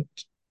haven't.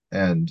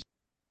 And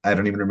I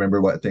don't even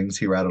remember what things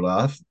he rattled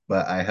off,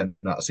 but I had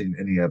not seen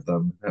any of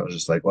them. I was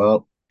just like,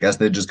 well, guess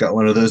they just got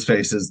one of those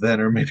faces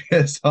then, or maybe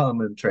I saw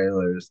them in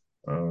trailers.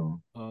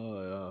 Oh,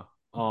 Oh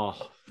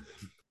yeah.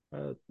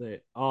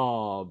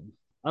 Oh,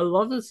 I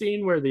love the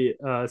scene where the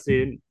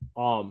scene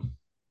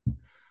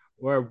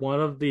where one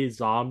of the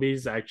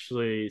zombies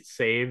actually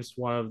saves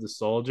one of the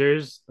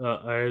soldiers,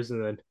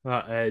 and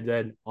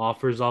then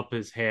offers up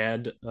his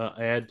hand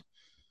and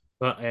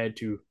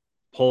to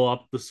pull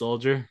up the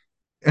soldier.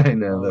 I That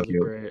know that was a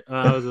cute. great.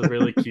 That was a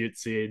really cute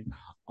scene.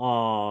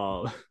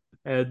 Oh,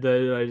 and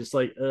then I just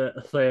like,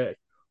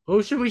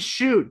 who should we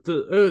shoot?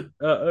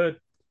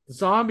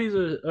 Zombies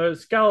or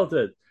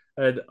skeletons?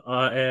 And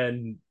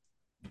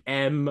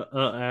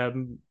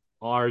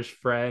R's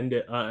friend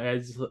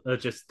as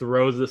just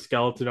throws the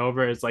skeleton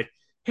over. It's like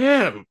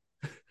him.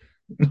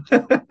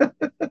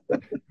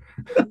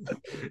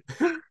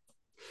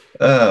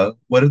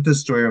 What did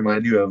this story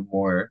remind you of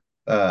more?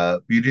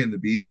 Beauty and the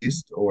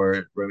Beast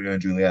or Romeo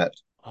and Juliet?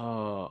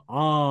 Uh,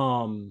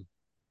 um,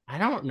 I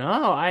don't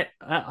know.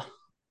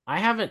 I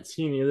haven't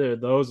seen either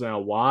of those in a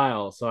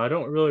while, so I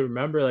don't really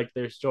remember like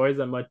their stories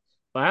that much.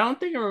 But I don't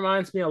think it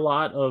reminds me a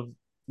lot of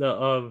the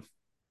of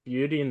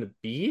Beauty and the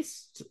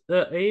Beast,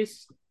 the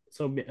Ace.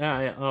 So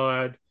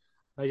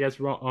I guess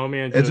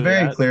Romeo and It's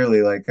very Juliet.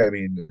 clearly like, I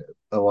mean,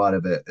 a lot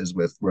of it is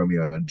with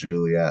Romeo and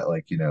Juliet.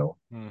 Like,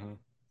 Hmm.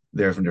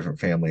 they're from different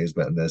families,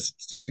 but in this,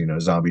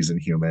 zombies and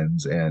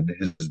humans, and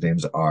his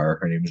name's R,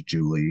 her name's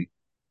Julie.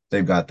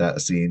 They've got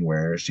that scene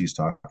where she's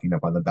talking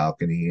up on the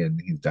balcony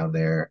and he's down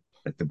there,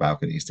 like the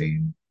balcony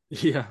scene.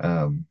 Yeah,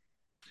 Um,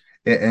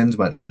 it ends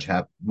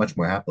much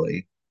more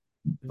happily,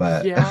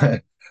 but yeah,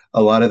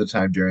 a lot of the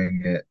time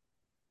during it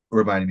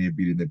reminding me of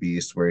Beauty and the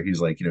Beast, where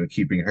he's like,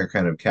 keeping her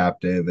kind of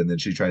captive, and then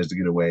she tries to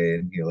get away,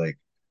 and he like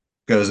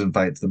goes and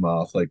fights them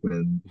off, like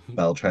when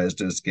Belle tries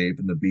to escape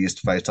and the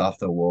Beast fights off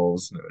the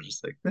wolves. And it was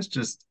just like this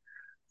just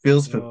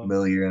feels uh,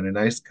 familiar in a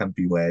nice,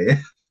 comfy way.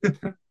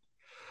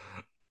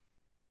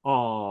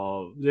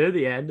 oh, near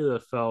the end of the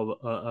film,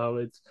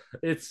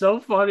 it's so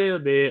funny to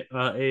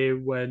me,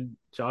 when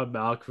John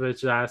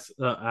Malkovich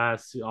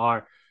asks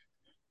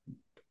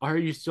are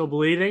you still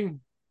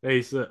bleeding? And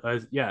he said,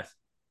 yes.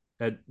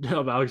 And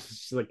John Malkovich is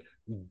just like,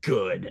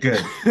 good.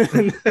 Good.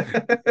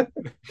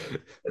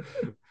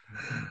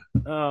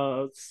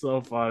 Oh, it's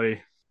so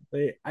funny.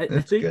 I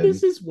That's think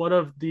this good. is one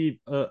of the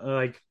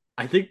like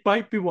I think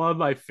might be one of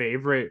my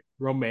favorite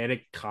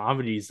romantic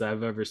comedies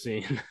I've ever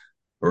seen.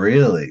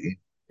 Really.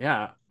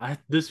 Yeah,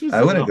 this was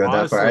I wouldn't go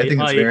that far. I honestly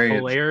think it's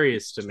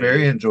hilarious to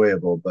very me.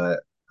 enjoyable,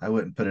 but I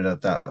wouldn't put it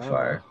up that Uh,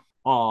 far.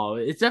 oh,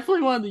 it's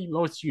definitely one of the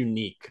most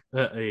unique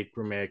like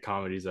romantic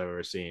comedies I've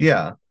ever seen.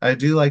 Yeah, I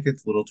do like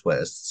its little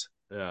twists.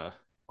 Yeah.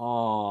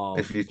 Oh,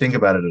 If you think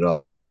about it at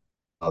all,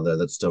 although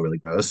that's still really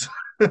gross.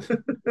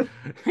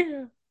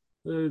 yeah.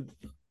 Uh,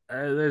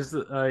 there's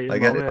a I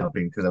get it moment.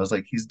 pumping because I was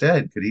like, he's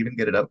dead. Could he even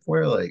get it up for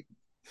her? Like,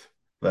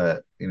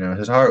 but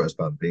his heart was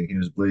pumping. He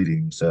was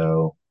bleeding.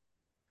 So,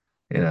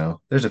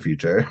 there's a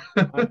future.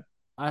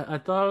 I I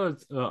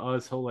thought it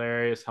was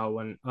hilarious how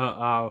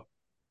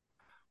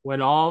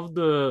when all of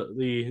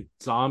the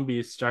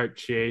zombies start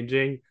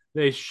changing,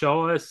 they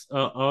show us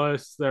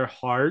their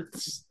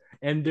hearts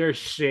and they're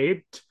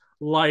shaped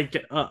like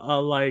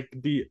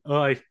the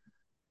like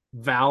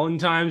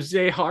Valentine's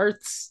Day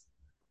hearts.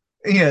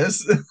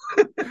 Yes.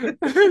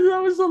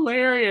 That was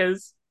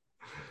hilarious.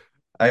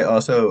 I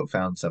also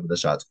found some of the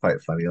shots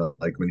quite funny,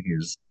 like when he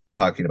was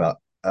talking about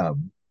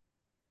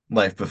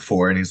life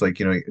before, and he's like,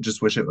 I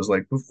just wish it was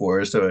like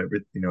before, so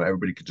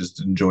everybody could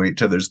just enjoy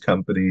each other's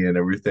company and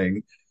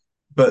everything.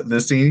 But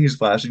the scene he's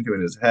flashing to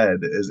in his head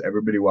is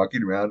everybody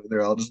walking around and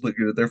they're all just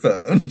looking at their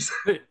phones.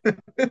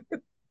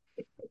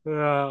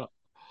 uh,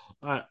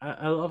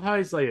 I love how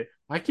he's like,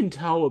 I can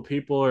tell what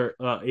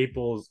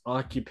people's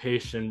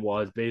occupation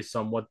was based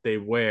on what they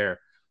wear.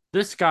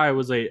 This guy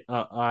was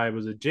I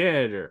was a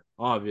janitor,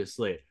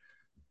 obviously,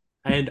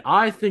 and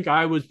I think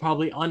I was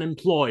probably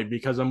unemployed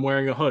because I'm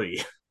wearing a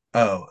hoodie.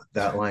 Oh,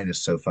 that line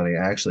is so funny.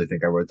 I actually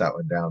think I wrote that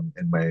one down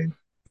in my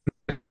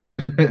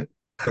I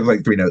took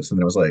like three notes and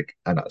then I was like,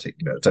 I'm not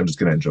taking notes. I'm just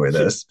gonna enjoy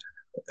this.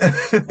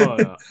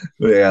 Oh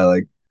But yeah,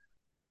 like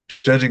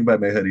judging by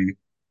my hoodie,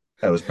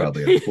 I was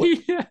probably unemployed.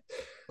 yeah,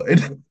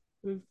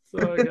 it's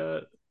so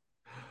good.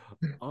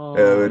 When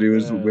Oh he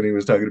man,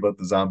 was talking about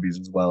the zombies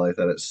as well, I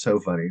thought it's so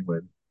funny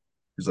when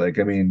he's like,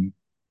 I mean,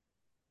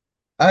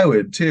 I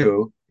would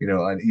too,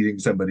 on eating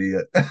somebody,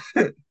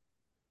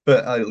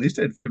 but at least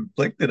I'd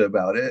conflicted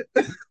about it.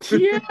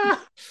 yeah.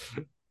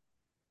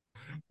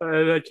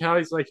 And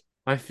Callie's like,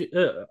 I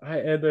feel,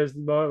 and there's the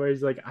moment where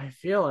he's like, I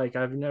feel like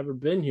I've never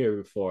been here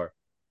before.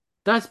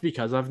 That's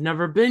because I've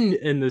never been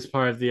in this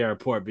part of the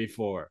airport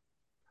before.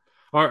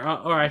 Or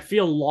I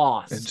feel And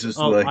lost. just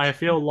Oh, like I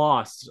feel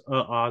lost,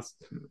 but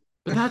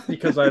that's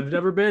because I've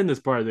never been in this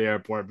part of the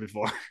airport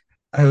before.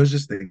 I was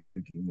just thinking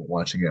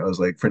watching it, I was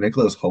like, for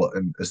Nicholas Hoult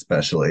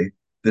especially,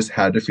 this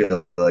had to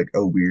feel like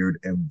a weird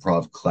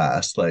improv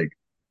class. Like,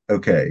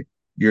 okay,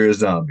 you're a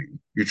zombie.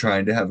 You're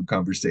trying to have a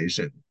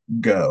conversation.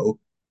 Go.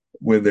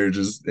 When they're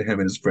just him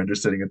and his friend are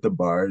sitting at the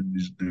bar and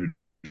they're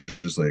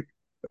just like,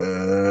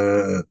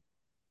 uh,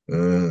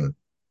 uh,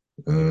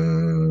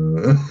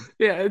 uh,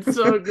 Yeah, it's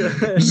so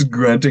good. just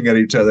grunting at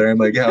each other. I'm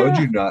like, how would Yeah,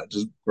 you not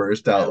just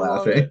burst I out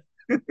love laughing?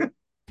 it.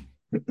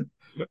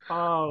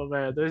 Oh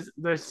man,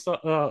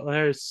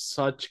 there's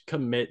such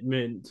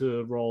commitment to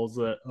the roles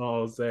that I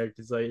was there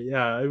because like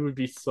yeah, it would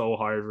be so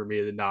hard for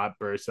me to not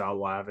burst out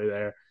laughing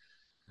there.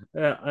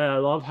 And I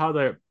love how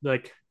they're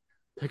like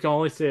they can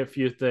only say a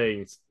few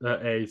things,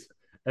 Ace,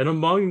 and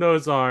among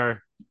those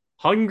are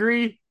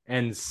hungry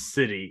and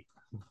city.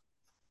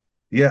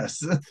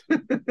 Yes.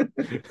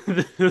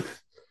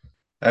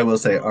 I will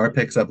say Oh, R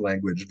picks up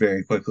language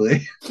very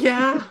quickly.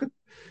 yeah,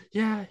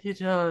 yeah, he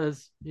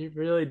does. He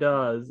really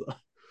does.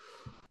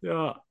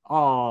 Yeah.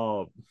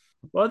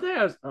 One thing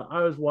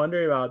I was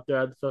wondering about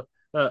that.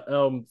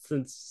 So,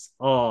 since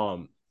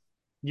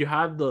you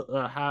have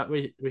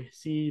we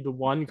see the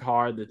one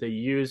car that they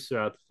use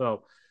throughout the film,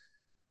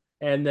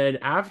 and then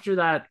after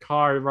that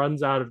car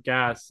runs out of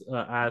gas,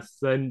 as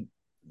then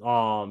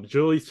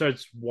Julie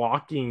starts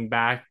walking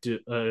back to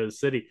the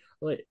city.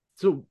 Like,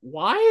 so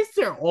why is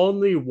there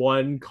only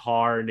one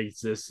car in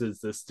existence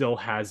that still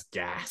has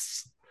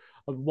gas?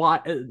 Why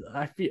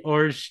I feel,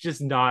 or she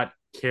just not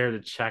care to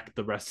check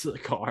the rest of the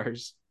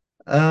cars.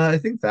 I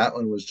think that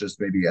one was just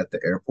maybe at the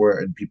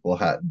airport and people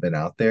hadn't been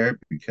out there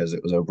because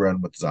it was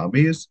overrun with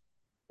zombies.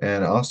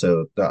 And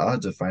also the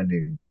odds of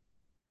finding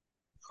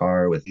a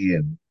car with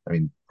Ian, I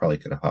mean, probably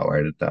could have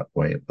hotwired at that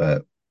point,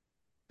 but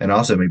and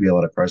also maybe a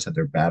lot of cars had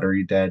their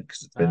battery dead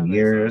because it's been That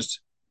makes sense.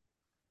 years.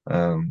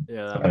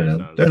 Yeah, I that don't makes know.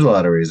 sense. There's a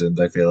lot of reasons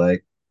I feel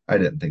like I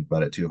didn't think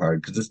about it too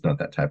hard because it's not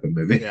that type of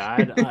movie. Yeah,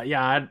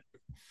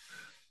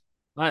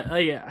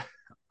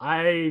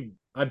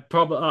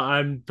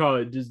 I'm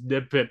probably just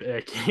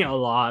nitpicking a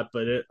lot,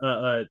 but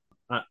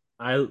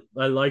I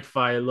like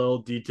finding little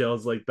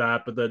details like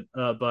that. But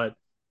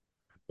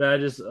that I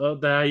just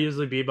that I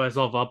usually beat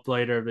myself up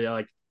later and be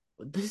like,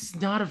 this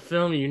is not a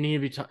film you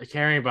need to be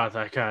caring about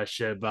that kind of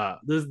shit. But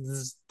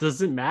this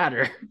doesn't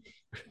matter.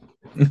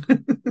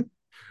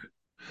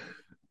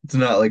 It's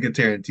not like a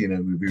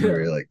Tarantino movie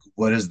where you're like,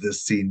 what does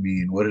this scene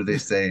mean? What are they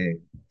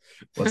saying?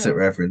 What's it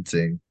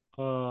referencing?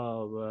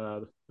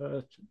 Oh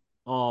man.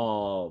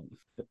 Oh,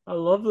 I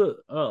love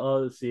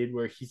the scene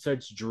where he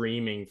starts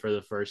dreaming for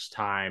the first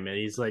time, and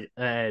he's like,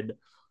 and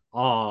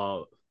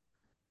oh,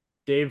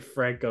 Dave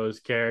Franco's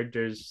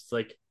character is just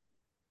like,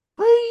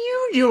 "What are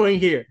you doing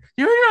here?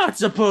 You're not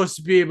supposed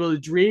to be able to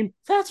dream.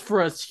 That's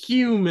for us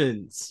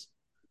humans."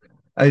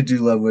 I do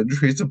love when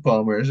Teresa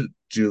Palmer,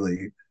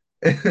 Julie,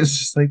 it's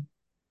just like,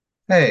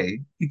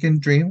 hey, he can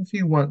dream if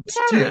he wants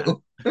Yeah,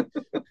 to.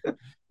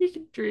 he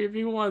can dream if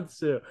he wants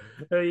to.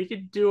 He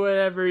can do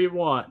whatever he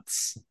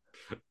wants.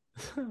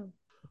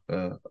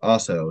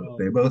 Also, Oh,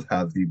 they both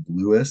have the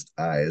bluest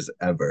eyes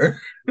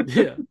ever.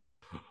 yeah.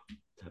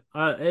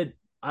 It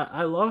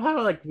I love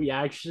how like we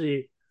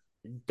actually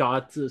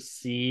got to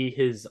see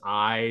his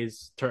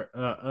eyes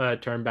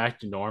turn back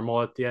to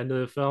normal at the end of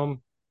the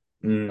film.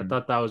 I Mm,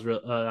 thought that was that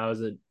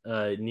was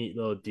a neat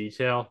little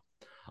detail.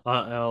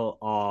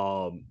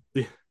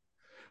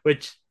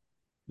 Which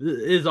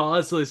is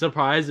honestly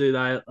surprising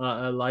that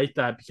I like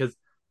that because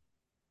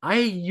I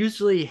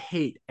usually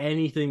hate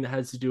anything that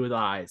has to do with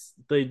eyes.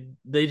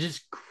 They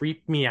just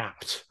creep me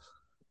out.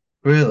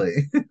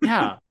 really?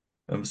 Yeah.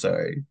 I'm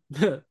sorry.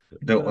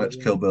 Don't watch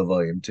Kill Bill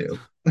Volume 2.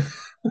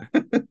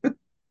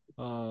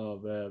 Oh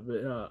man,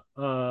 but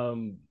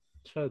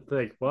trying to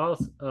think what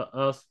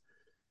else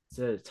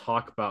to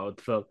talk about with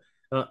the film.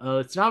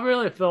 It's not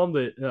really a film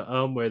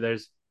that where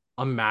there's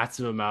a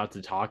massive amount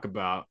to talk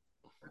about.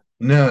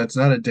 No, it's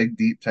not a dig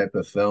deep type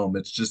of film.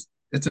 It's just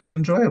it's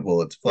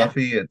enjoyable. It's Yeah.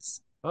 fluffy.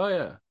 Oh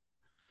yeah.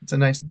 It's a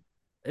nice.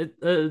 I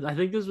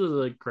think this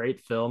was a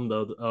great film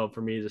though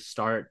for me to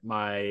start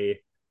my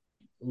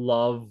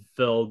love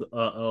filled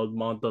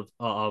month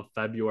of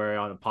February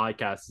on a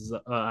podcast.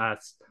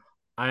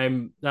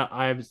 I'm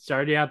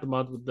starting out the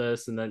month with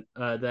this, and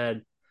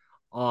then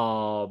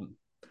um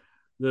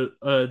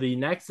the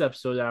next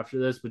episode after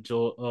this, which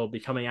will be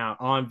coming out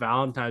on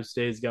Valentine's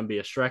Day, is gonna be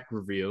a Shrek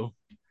review.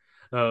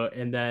 Oh,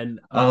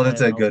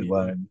 that's And a I'll good be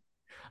there. one.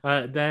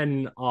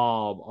 Then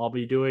I'll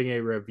be doing a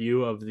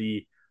review of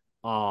the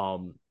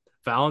um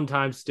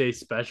Valentine's Day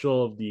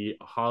special of the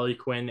Harley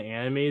Quinn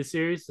animated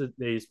series,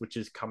 which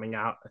is coming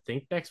out I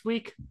think next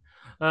week.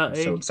 I'm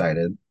so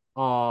excited.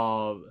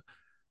 Um,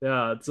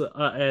 yeah,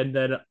 and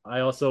then I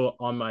also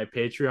on my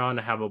Patreon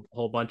I have a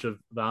whole bunch of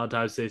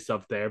Valentine's Day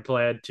stuff there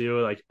planned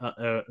too.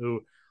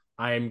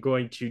 I'm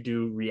going to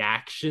do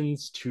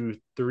reactions to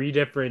three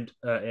different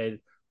and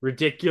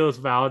ridiculous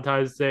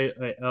Valentine's Day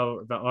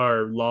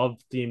or love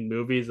themed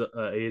movies.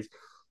 Is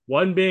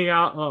one being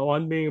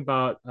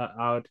about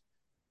out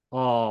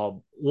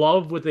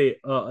love with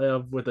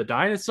a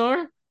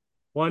dinosaur,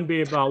 one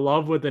being about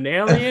love with an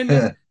alien,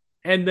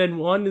 and then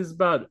one is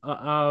about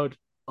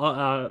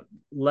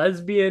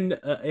lesbian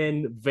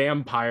and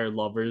vampire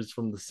lovers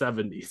from the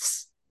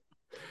 70s.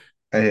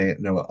 I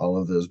know what all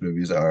of those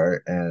movies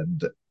are,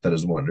 and that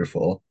is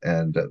wonderful.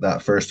 And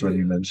that first one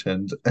you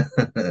mentioned,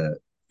 if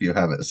you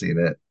haven't seen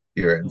it,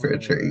 you're in for a Oh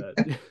treat.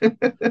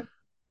 man.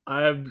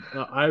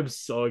 I'm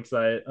so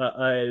excited.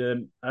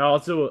 I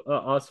also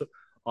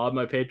on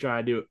my Patreon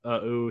I do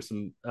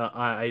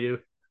I do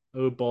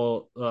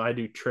I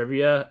do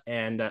trivia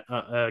and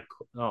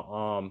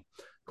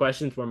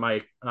questions where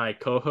my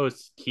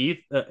co-host Keith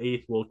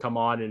will come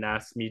on and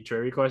ask me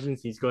trivia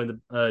questions. He's going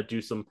to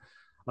do some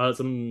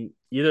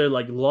either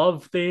like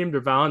love themed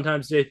or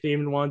Valentine's Day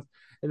themed ones,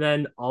 and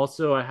then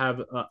also I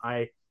have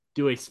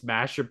do a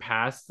smash or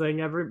pass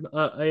thing every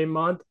a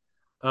month,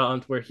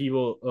 where he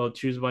will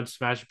choose a bunch of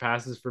smash or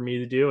passes for me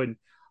to do, and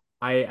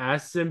I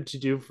asked him to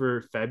do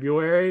for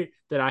February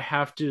that I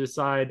have to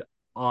decide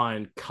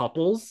on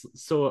couples.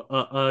 So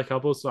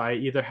couples. So I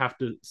either have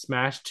to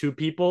smash two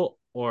people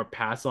or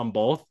pass on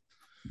both,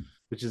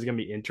 which is gonna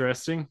be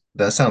interesting.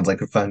 That sounds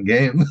like a fun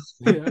game.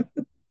 Yeah.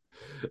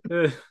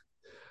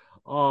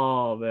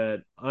 Oh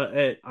man,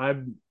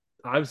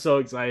 I'm so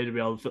excited to be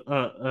able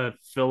to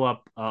fill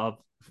up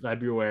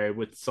February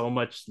with so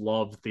much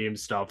love theme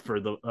stuff for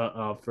the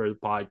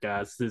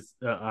podcast.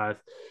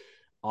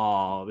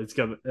 Oh, it's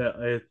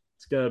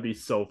gonna be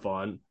so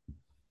fun.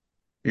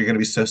 You're gonna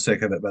be so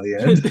sick of it by the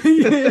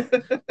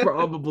end.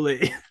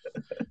 Probably.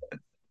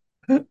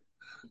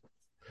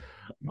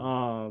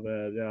 Oh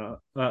man, yeah.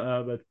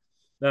 But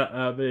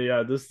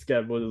yeah, this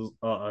again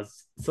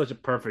was such a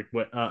perfect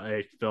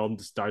a film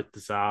to start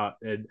this out,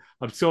 and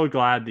I'm so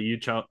glad that you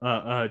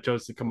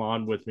chose to come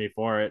on with me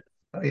for it.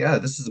 Oh yeah,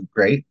 this is a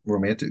great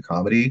romantic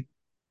comedy.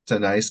 It's a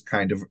nice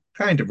kind of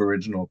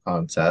original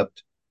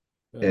concept.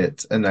 Yeah,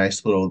 It's a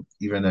nice little,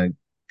 even a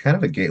kind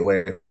of a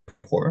gateway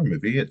horror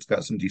movie. It's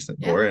got some decent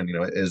yeah, gore, and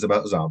it is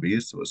about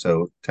zombies.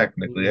 So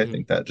technically, I hmm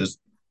think that just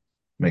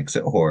makes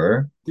it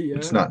horror.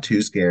 It's yeah. not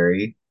too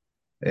scary.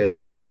 It,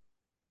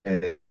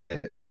 it,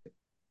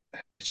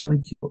 it's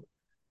really cute.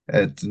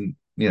 It's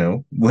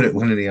would it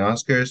win any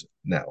Oscars?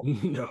 No.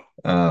 No,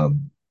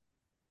 Um,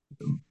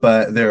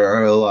 but there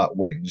are a lot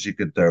more things you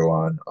could throw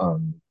on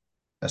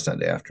a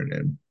Sunday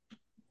afternoon.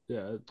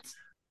 yeah,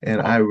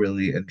 And I oh,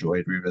 really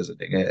enjoyed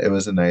revisiting it. It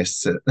was a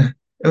nice, it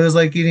was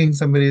like eating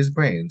somebody's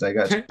brains. I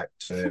got back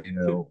to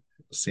it,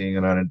 seeing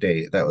it on a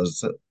date. That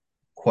was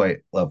quite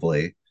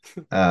lovely.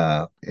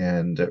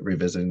 And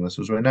revisiting this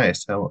was really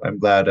nice. So I'm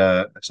glad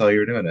I saw you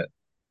were doing it.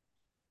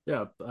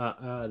 yeah.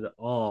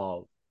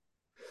 Oh,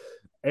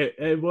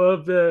 it would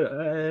have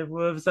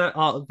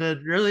been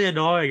been really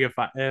annoying if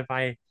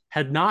I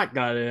had not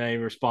gotten any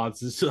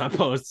responses to that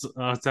post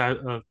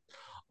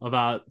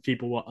about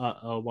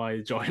people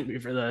why join me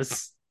for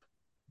this.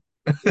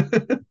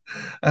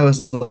 I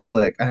was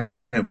like, I'm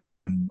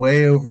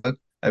way over.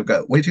 I've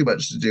got way too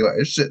much to do.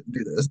 I shouldn't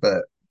do this,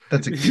 but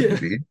that's a cute Yeah.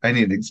 movie. I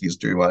need an excuse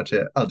to rewatch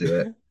it. I'll do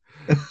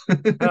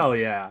it. Hell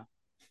yeah.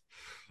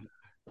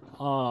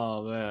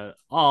 Oh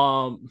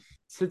man.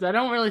 Since I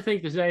don't really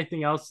think there's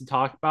anything else to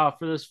talk about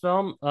for this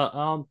film,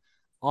 I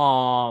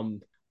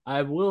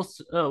will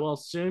well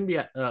soon be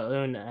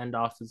going to end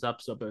off this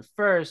episode, but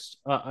first,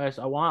 I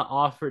want to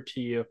offer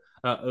to you,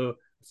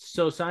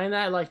 so something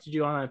that I like to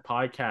do on my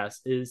podcast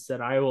is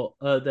that I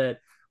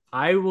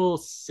will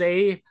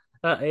say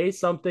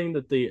something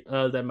that the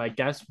that my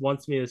guest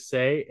wants me to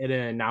say in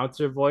an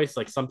announcer voice,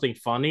 like something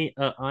funny.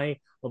 I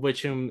of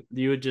which you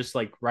would just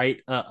like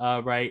write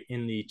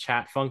in the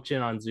chat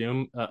function on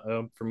Zoom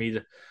for me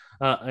to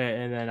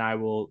and then I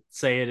will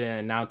say it in an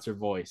announcer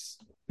voice.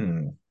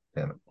 Hmm.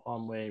 Damn it.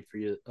 I'm waiting for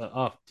you.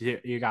 Oh,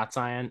 you got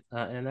Cyan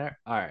in there?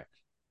 All right.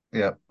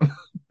 Yep.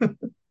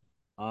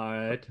 All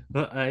right.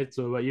 All right.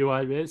 So what you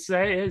want me to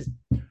say is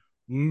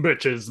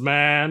bitches,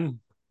 man.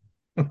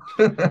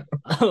 I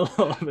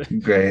love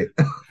it. Great.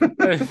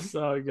 It's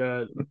so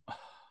good.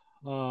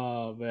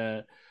 Oh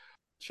man.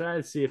 Try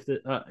to see if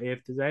there's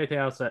anything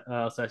else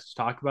I should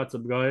talk about. So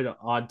I'm going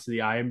on to the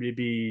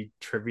IMDb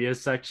trivia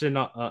section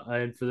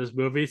and for this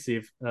movie. See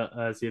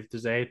if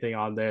there's anything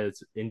on there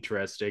that's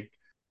interesting.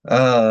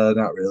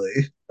 Not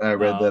really. I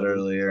read that Um,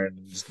 earlier and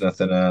there's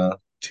nothing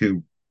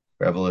too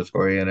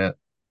revelatory in it.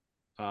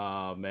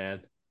 oh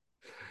man,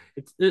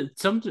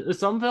 some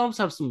films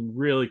have some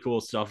really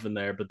cool stuff in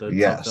there, but then some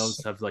Yes.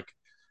 films have like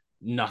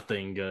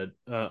nothing good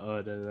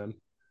in them.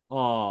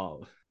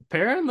 Oh,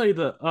 apparently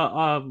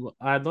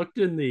I looked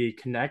in the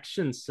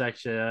connections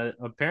section.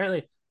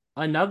 Apparently,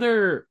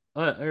 another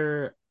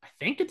I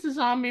think it's a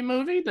zombie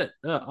movie that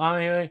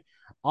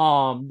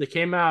that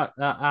came out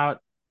a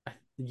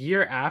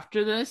year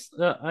after this.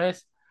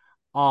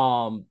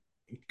 Um,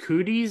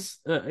 Cooties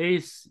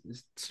is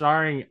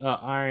starring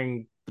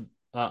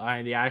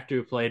the actor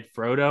who played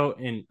Frodo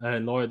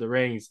in Lord of the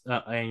Rings.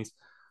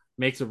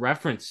 Makes a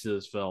reference to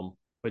this film,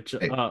 which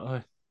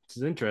I,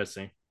 is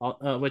interesting.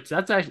 Which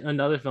that's actually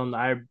another film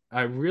that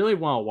I really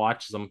want to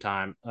watch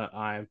sometime.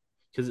 I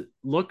because it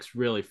looks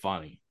really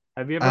funny.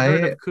 Have you ever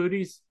heard I of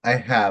Cooties? I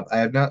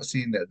have not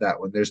seen that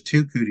one. There's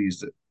two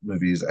Cooties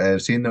movies. I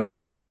have seen the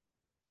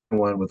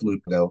one with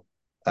Lupo,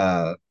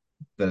 that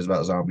is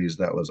about zombies.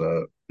 That was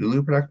a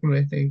Hulu production,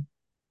 I think.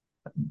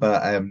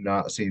 But I have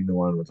not seen the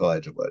one with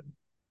Elijah Wood.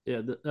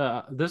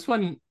 Yeah, this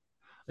one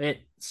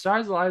it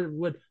stars Elijah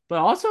Wood, but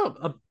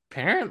also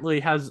apparently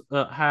has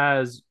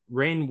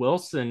Rainn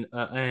Wilson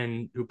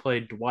and who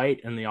played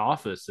Dwight in The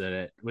Office in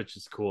it, which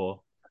is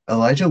cool.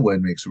 Elijah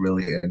Wood makes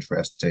really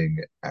interesting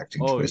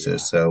acting Oh choices. yeah,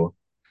 So,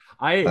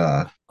 I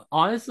uh,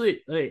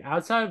 honestly like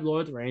outside of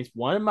Lord of the Rings,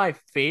 one of my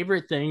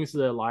favorite things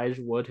that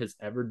Elijah Wood has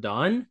ever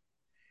done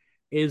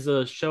is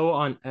a show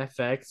on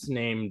FX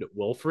named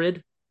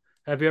Wilfred.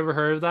 Have you ever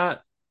heard of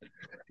that?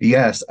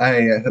 Yes, I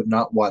have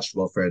not watched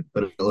Wilfred,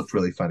 but it looked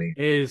really funny.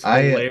 It is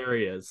I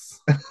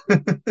hilarious.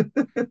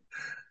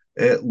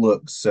 it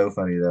looks so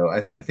funny though.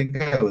 I think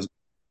I was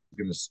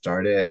gonna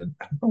start it. And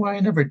I don't know why I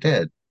never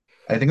did.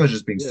 I think I was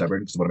just being Yeah.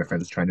 stubborn because one of my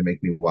friends was trying to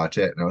make me watch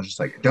it, and I was just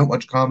like, "Don't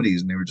watch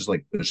comedies," and they were just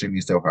like pushing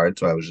me so hard.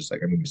 So I was just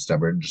like, "I'm gonna be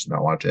stubborn and just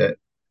not watch it."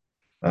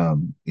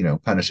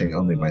 Punishing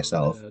only Oh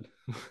myself. man.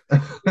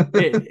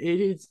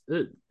 It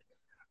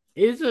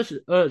is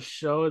a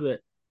show that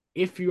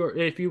if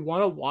you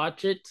want to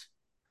watch it,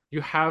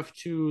 you have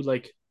to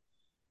like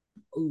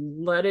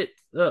let it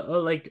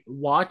like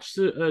watch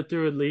through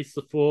at least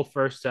the full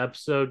first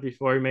episode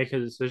before you make a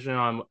decision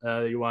on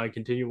you want to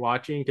continue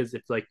watching. Because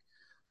if like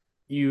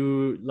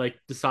you like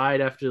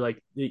decide after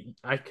like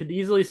I could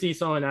easily see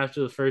someone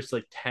after the first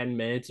like 10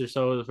 minutes or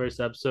so of the first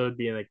episode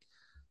being like,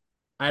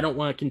 I don't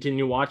want to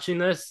continue watching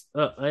this.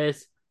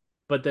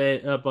 But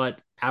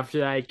after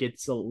that, it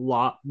gets a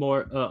lot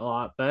more, a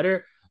lot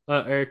better.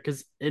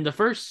 Because in the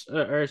first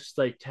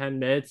like 10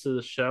 minutes of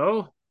the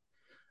show,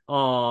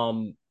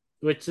 um,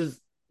 which is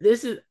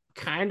this is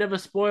kind of a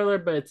spoiler,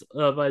 but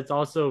it's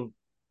also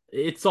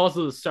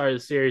the start of the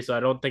series, so I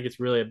don't think it's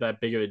really that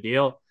big of a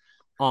deal.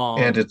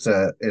 And Um,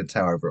 it's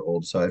however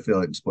old, so I feel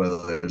like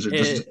spoilers are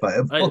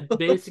justifiable.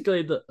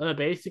 basically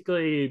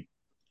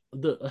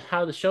the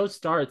how the show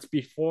starts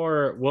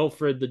before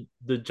Wilfred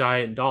the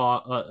giant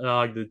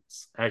dog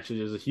that's actually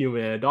just a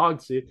human in a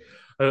dog suit,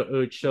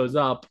 which shows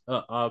up.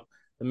 The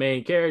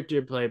main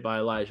character played by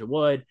Elijah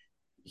Wood,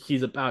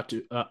 he's about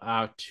to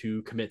out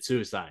to commit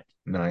suicide,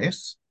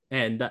 Nice.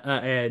 and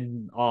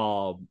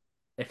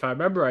if I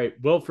remember right,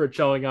 Wilfred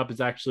showing up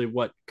is actually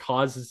what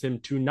causes him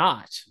to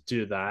not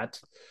do that,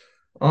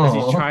 as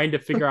he's Oh, trying to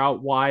figure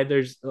out why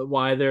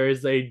there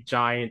is a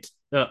giant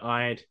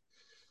a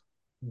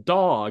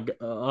dog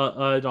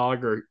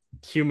or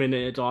human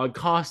in a dog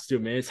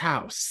costume in his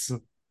house.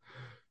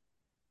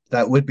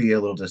 that would be a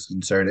little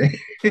disconcerting.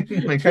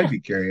 Like I'd Yeah, be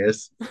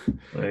curious.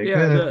 Like,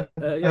 yeah,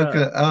 the yeah,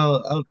 okay,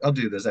 I'll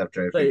do this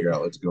after I like figure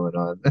out what's going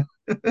on.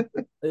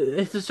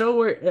 it's a show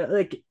where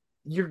like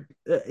you're,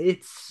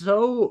 it's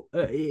so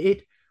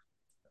it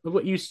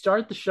what you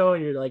start the show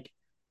and you're like,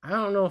 I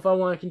don't know if I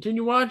want to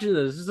continue watching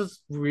this. This is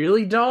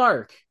really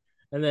dark,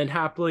 and then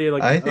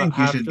I think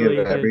you should give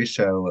happily every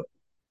show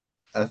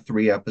a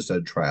 3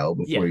 episode trial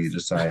before you yes.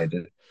 decide.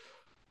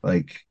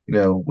 Like,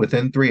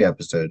 within 3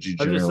 episodes, you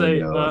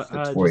generally know if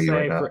it's for Just you or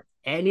saying not. for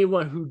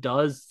anyone who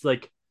does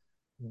like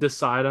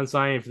decide on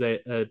something if they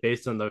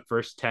based on the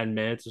first 10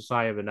 minutes or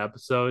something of an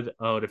episode,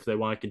 if they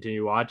want to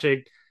continue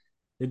watching,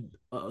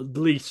 at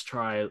least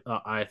try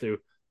either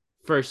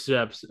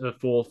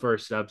full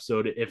first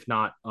episode, if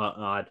not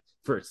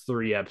first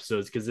 3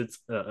 episodes,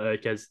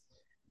 because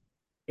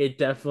it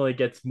definitely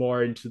gets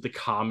more into the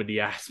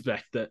comedy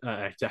aspect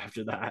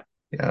after that.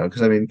 Yeah,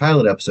 because I mean,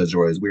 pilot episodes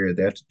are always weird.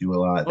 They have to do a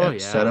lot. They Oh have to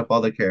set yeah. up all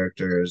the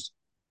characters,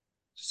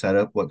 set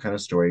up what kind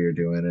of story you're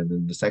doing, and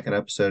then the second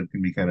episode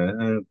can be kind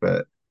of,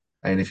 but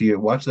and if you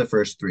watch the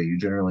first three, you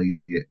generally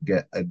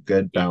get a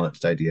good Yeah.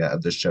 balanced idea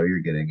of the show you're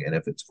getting, and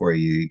if it's for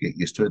you, you get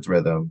used to its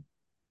rhythm.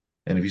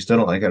 And if you still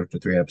don't like it after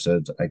 3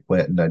 episodes, I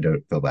quit and I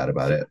don't feel bad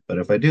about it. But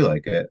if I do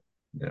like it,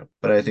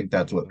 but I think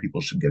that's what people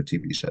should give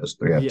TV shows,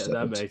 three Yeah, that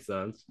episodes. makes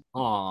sense.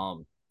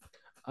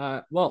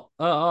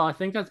 I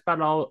think that's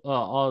about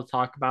all to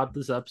talk about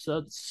this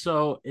episode.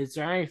 So, is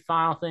there any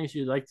final things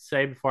you'd like to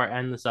say before I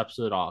end this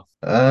episode off?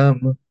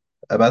 Um,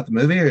 about the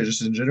movie or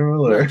just in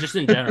general, No, or just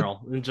in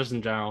general. Just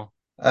in general.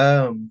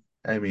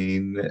 I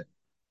mean,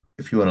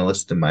 if you want to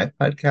listen to my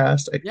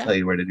podcast, I can Yeah, tell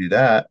you where to do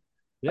that.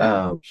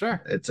 yeah,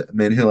 sure. It's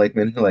Men Who Like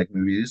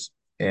Movies,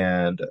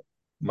 and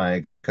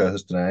my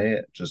co-host and I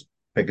just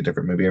pick a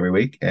different movie every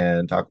week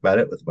and talk about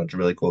it with a bunch of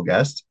really cool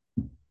guests.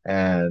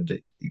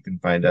 And you can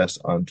find us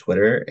on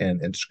Twitter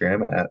and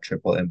Instagram at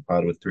Triple M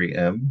Pod with 3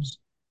 M's.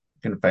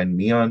 You can find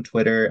me on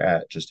Twitter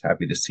at just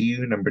happy to see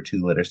you, number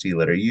two, letter C,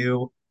 letter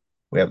U.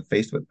 We have a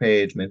Facebook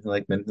page, Men Who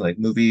Like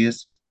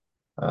Movies.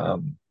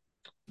 Um,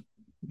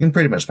 you can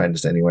pretty much find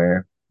us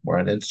anywhere. We're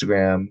on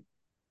Instagram,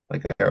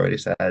 like I already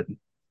said.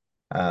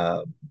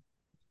 Uh,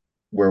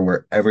 we're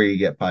wherever you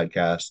get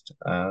podcast.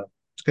 It's a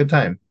good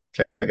time.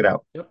 Check it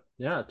out. Yep.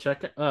 Yeah.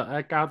 Check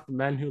out the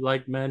Men Who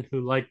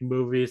Like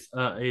Movies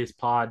A's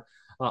pod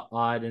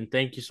odd, and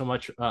thank you so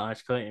much,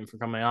 Clayton, for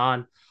coming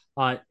on.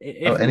 Oh,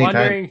 If you're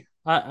anytime.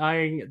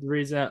 wondering, the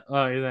reason that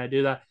I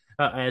do that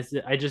is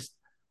I just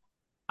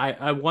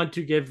I want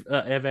to give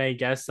if any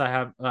guests I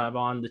have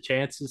on the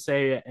chance to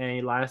say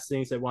any last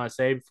things they want to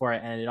say before I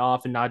end it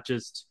off, and not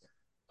just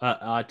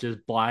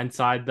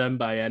blindside them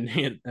by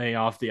ending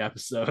off the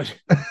episode.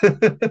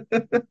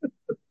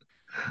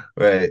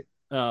 Right.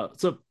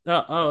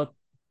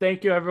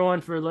 Thank you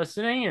everyone for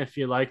listening. If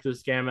you like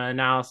this gamma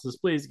analysis,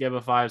 please give a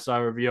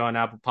 5-star review on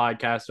Apple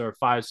Podcasts or a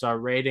 5-star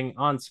rating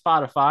on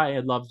Spotify.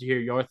 I'd love to hear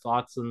your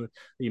thoughts on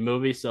the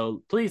movie,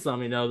 so please let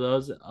me know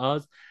those.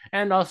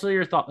 And also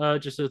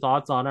just your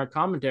thoughts on our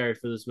commentary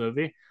for this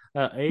movie.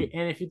 And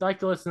if you'd like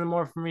to listen to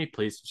more from me,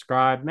 please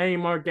subscribe. Many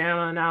more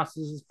gamma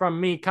analysis from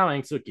me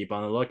coming, so keep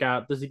on the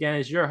lookout. This again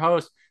is your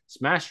host,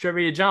 Smash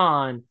Trivia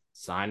John,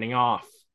 signing off.